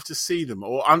won't be able to see them,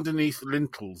 or underneath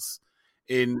lintels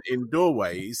in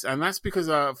doorways, and that's because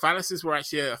phalluses were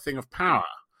actually a thing of power.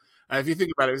 If you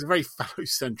think about it, it was a very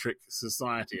phallocentric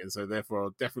society, and so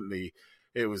therefore definitely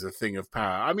it was a thing of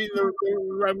power. I mean, the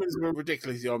Romans were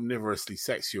ridiculously omnivorously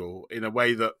sexual in a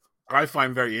way that I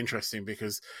find very interesting,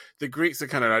 because the Greeks are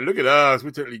kind of like, look at us,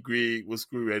 we're totally Greek, we'll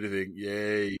screw anything,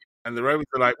 yay. And the Romans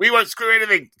are like, we won't screw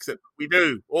anything, except we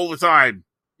do, all the time.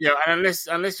 And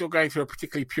unless you're going through a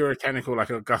particularly puritanical, like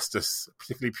Augustus,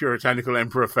 particularly puritanical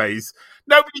emperor phase,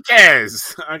 nobody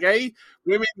cares, okay?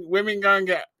 Women go and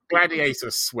get gladiator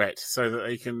sweat so that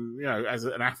they can, as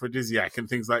an aphrodisiac and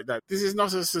things like that. This is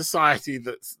not a society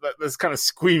that's kind of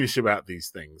squeamish about these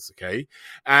things, okay?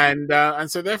 And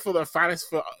so therefore the phallus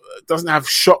doesn't have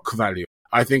shock value.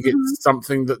 I think it's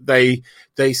something that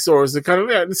they saw as a kind of,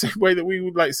 in the same way that we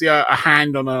would like see a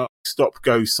hand on a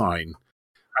stop-go sign.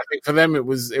 I think for them it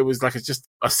was like just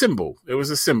a symbol. It was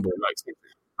a symbol, like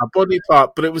a body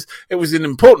part, but it was an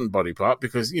important body part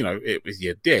because, it was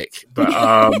your dick. But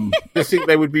I think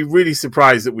they would be really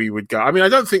surprised that we would go. I mean, I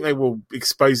don't think they were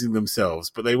exposing themselves,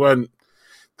 but they weren't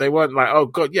like, oh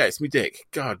God, yeah, it's my dick.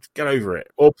 God, get over it.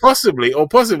 Or possibly,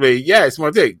 yeah, it's my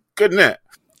dick. Good, isn't it?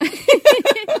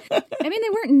 I mean, they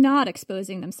weren't not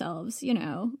exposing themselves,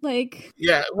 like.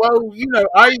 Yeah, well,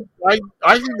 I think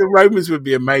the Romans would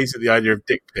be amazed at the idea of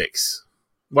dick pics.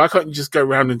 Why can't you just go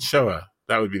around and show her?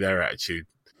 That would be their attitude.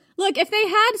 Look, if they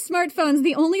had smartphones,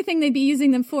 the only thing they'd be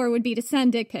using them for would be to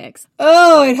send dick pics.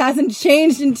 Oh, it hasn't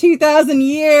changed in 2,000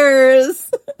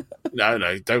 years.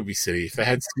 No, don't be silly. If they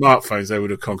had smartphones, they would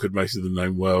have conquered most of the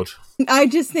known world. I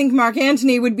just think Mark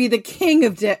Antony would be the king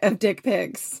of dick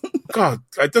pics. God,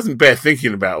 it doesn't bear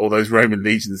thinking about all those Roman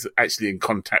legions actually in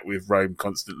contact with Rome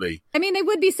constantly. I mean, they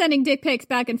would be sending dick pics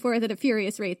back and forth at a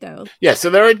furious rate, though. Yeah, so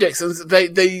there are dicks, and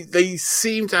they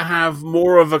seem to have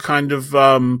more of a kind of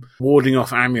warding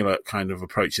off amulet kind of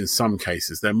approach in some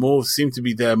cases. Seem to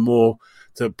be there more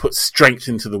to put strength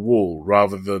into the wall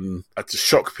rather than to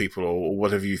shock people or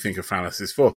whatever you think a phallus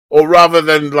is for. Or rather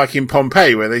than like in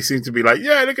Pompeii where they seem to be like,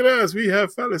 yeah, look at us, we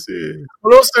have phalluses.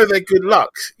 But also they're good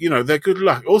luck. They're good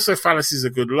luck. Also phalluses are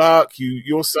good luck.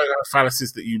 You also have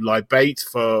phalluses that you libate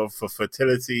for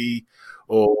fertility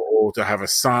or to have a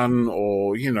son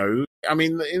or, I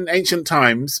mean, in ancient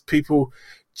times, people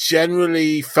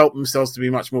generally felt themselves to be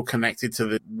much more connected to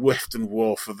the wift and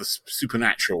warp of the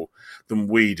supernatural than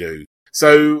we do.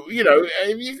 So,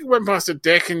 if you went past a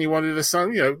deck and you wanted a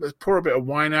sun, let's pour a bit of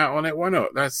wine out on it. Why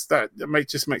not? That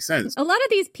just make sense. A lot of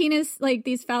these penis, like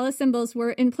these phallus symbols,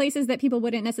 were in places that people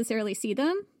wouldn't necessarily see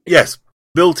them. Yes.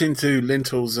 Built into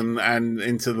lintels and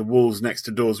into the walls next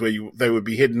to doors where they would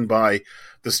be hidden by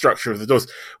the structure of the doors,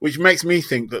 which makes me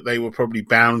think that they were probably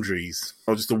boundaries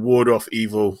or just to ward off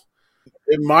evil.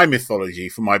 In my mythology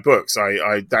for my books,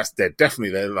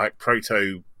 they're like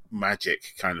proto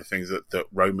magic kind of things that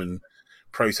Roman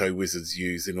proto wizards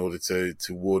use in order to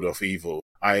ward off evil.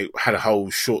 I had a whole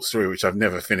short story which I've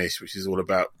never finished, which is all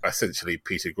about essentially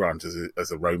Peter Grant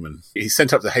as a Roman. He's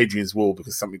sent up to Hadrian's Wall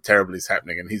because something terrible is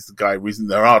happening, and he's the guy reason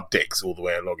there are dicks all the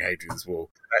way along Hadrian's Wall.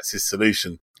 That's his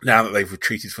solution. Now that they've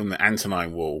retreated from the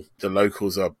Antonine Wall, the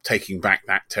locals are taking back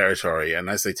that territory, and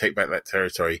as they take back that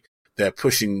territory, they're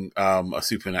pushing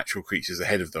supernatural creatures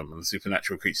ahead of them, and the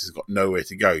supernatural creatures have got nowhere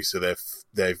to go. So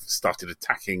they've started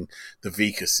attacking the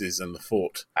Vicuses and the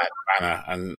fort at Banner,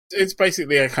 and it's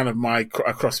basically a kind of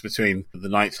a cross between the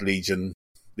Ninth Legion,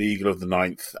 the Eagle of the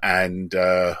Ninth, and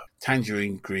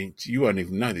Tangerine Green. You won't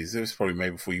even know these. It was probably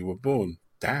made before you were born.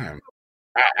 Damn.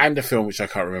 And a film which I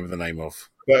can't remember the name of,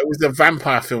 but it was a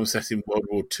vampire film set in World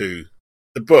War II.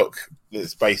 The book that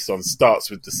it's based on starts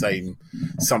with the same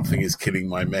 "something is killing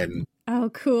my men." Oh,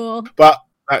 cool. But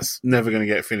that's never going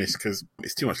to get finished because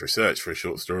it's too much research for a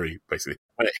short story, basically.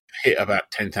 And it hit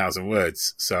about 10,000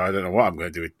 words, so I don't know what I'm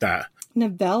going to do with that.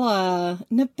 Novella.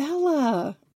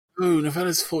 Oh,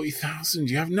 novella's 40,000.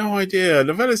 You have no idea.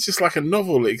 Novella's just like a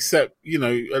novel, except,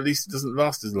 at least it doesn't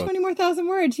last as long. 20 more thousand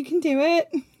words. You can do it.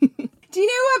 Do you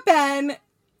know what, Ben?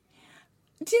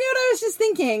 Do you know what I was just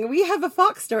thinking? We have a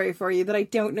fox story for you that I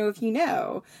don't know if you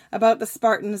know about the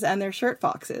Spartans and their shirt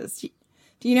foxes.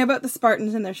 Do you know about the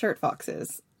Spartans and their shirt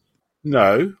foxes?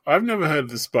 No, I've never heard of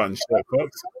the Spartan shirt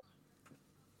fox.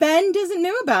 Ben doesn't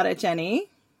know about it, Jenny.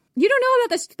 You don't know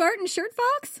about the Spartan shirt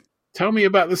fox? Tell me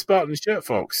about the Spartan shirt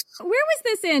fox. Where was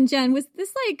this in, Jen? Was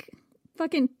this like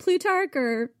fucking Plutarch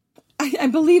or? I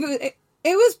believe it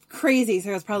was crazy, so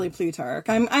it was probably Plutarch.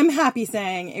 I'm happy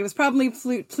saying it was probably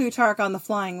Plutarch on the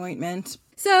flying ointment.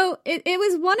 So it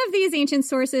was one of these ancient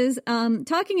sources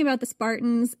talking about the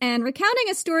Spartans and recounting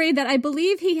a story that I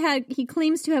believe he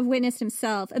claims to have witnessed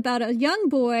himself about a young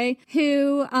boy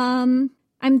who,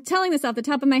 I'm telling this off the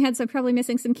top of my head, so I'm probably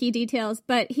missing some key details,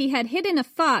 but he had hidden a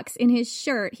fox in his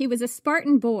shirt. He was a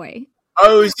Spartan boy.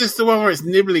 Oh, is this the one where it's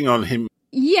nibbling on him?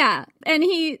 Yeah, and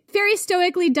he very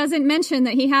stoically doesn't mention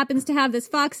that he happens to have this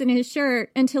fox in his shirt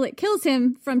until it kills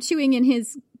him from chewing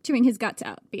his guts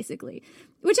out, basically.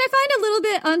 Which I find a little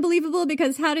bit unbelievable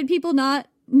because how did people not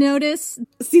notice?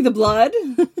 See the blood?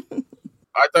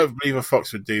 I don't believe a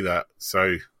fox would do that,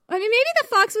 so... I mean, maybe the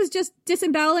fox was just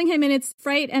disemboweling him in its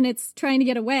fright and it's trying to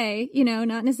get away,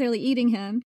 not necessarily eating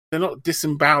him. They're not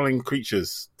disemboweling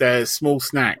creatures. They're small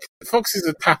snacks. Foxes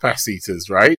are tapas eaters,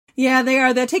 right? Yeah, they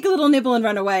are. They take a little nibble and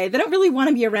run away. They don't really want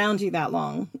to be around you that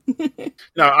long.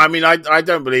 No, I mean, I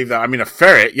don't believe that. I mean, a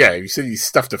ferret, yeah. You said you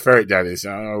stuffed a ferret down his.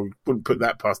 I wouldn't put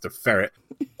that past a ferret.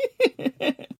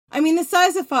 I mean, the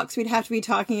size of fox we'd have to be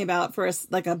talking about for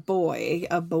a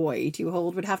boy to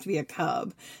hold would have to be a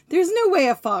cub. There's no way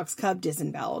a fox cub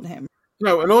disemboweled him.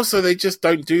 No, and also they just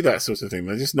don't do that sort of thing.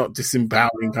 They're just not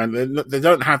disemboweling they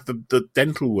don't have the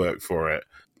dental work for it.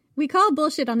 We call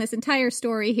bullshit on this entire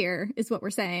story here, is what we're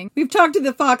saying. We've talked to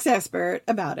the fox expert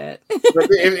about it. But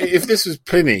if this was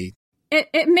Pliny...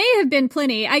 It may have been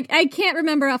Pliny. I can't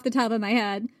remember off the top of my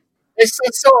head. It's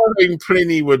sort of thing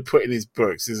Pliny would put in his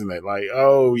books, isn't it? Like,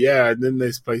 oh, yeah, and then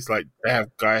there's place like they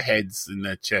have guy heads in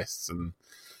their chests and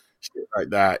shit like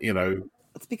that,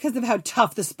 It's because of how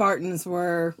tough the Spartans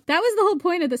were. That was the whole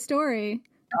point of the story.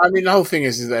 I mean, the whole thing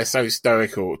is they're so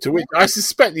stoical, to which I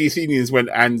suspect the Athenians went,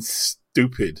 and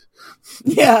stupid.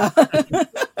 Yeah. I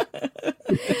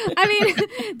mean,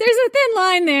 there's a thin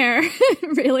line there,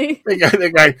 really. They go,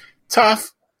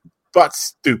 tough, but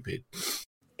stupid.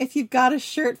 If you've got a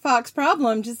shirt fox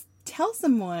problem, just tell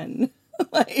someone.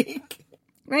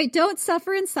 Right, don't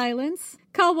suffer in silence.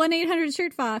 Call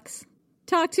 1-800-SHIRT-FOX.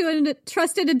 Talk to a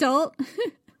trusted adult.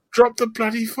 Drop the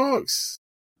bloody fox.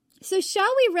 So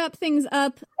shall we wrap things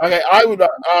up? Okay, I would,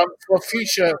 for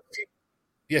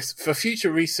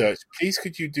future research, please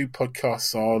could you do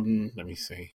podcasts on, let me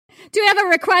see. Do we have a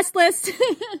request list?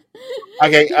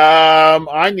 Okay, I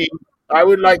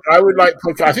would like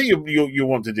podcast. I think you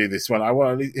want to do this one.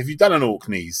 Have you done an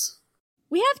Orkneys?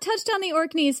 We have touched on the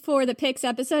Orkneys for the Picts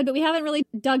episode, but we haven't really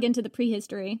dug into the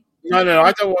prehistory. No,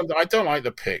 I don't like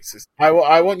the Picts.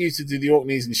 I want you to do the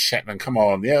Orkneys and Shetland. Come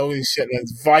on, yeah, all these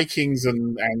Shetlands, Vikings,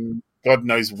 and God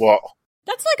knows what.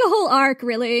 That's like a whole arc,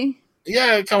 really.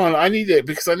 Yeah, come on, I need it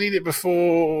because I need it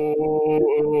before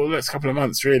next couple of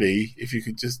months, really. If you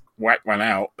could just whack one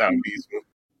out, that would be useful.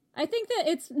 I think that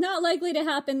it's not likely to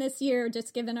happen this year,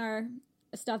 just given our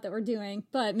stuff that we're doing,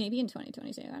 but maybe in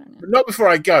 2022. I don't know. But not before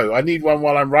I go. I need one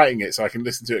while I'm writing it so I can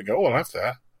listen to it and go, I'll have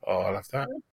that. I'll have that.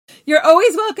 You're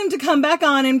always welcome to come back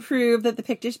on and prove that the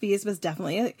Pictish Beast was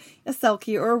definitely a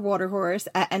Selkie or a water horse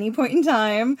at any point in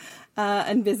time,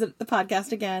 and visit the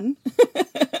podcast again.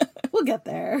 We'll get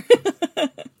there.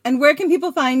 And where can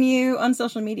people find you on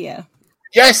social media?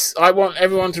 Yes, I want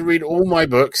everyone to read all my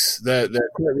books. They're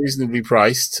quite reasonably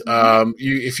priced.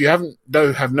 If you have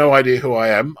no idea who I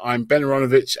am, I'm Ben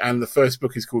Aronovich, and the first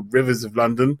book is called Rivers of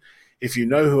London. If you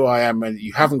know who I am and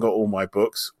you haven't got all my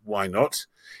books, why not?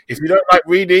 If you don't like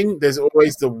reading, there's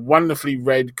always the wonderfully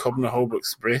read Cobner Holbrook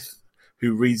Sprith,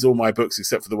 who reads all my books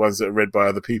except for the ones that are read by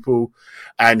other people.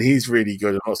 And he's really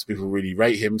good, and lots of people really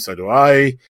rate him, so do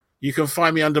I. You can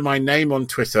find me under my name on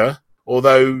Twitter,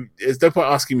 although there's no point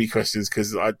asking me questions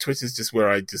because Twitter's just where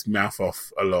I just mouth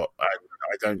off a lot. I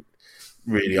don't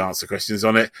really answer questions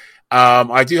on it.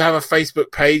 I do have a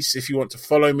Facebook page if you want to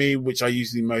follow me, which I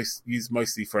usually use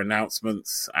mostly for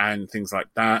announcements and things like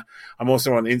that. I'm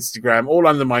also on Instagram, all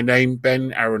under my name,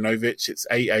 Ben Aronovich. It's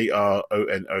AARONOVITCH.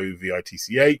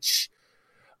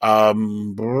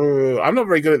 I'm not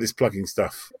very good at this plugging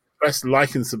stuff. Press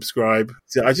like and subscribe.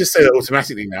 So I just say that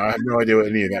automatically now. I have no idea what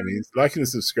any of that means. Like and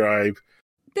subscribe.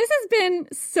 This has been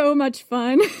so much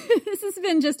fun. This has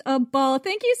been just a ball.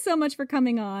 Thank you so much for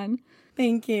coming on.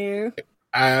 Thank you.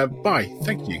 Bye.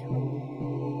 Thank you.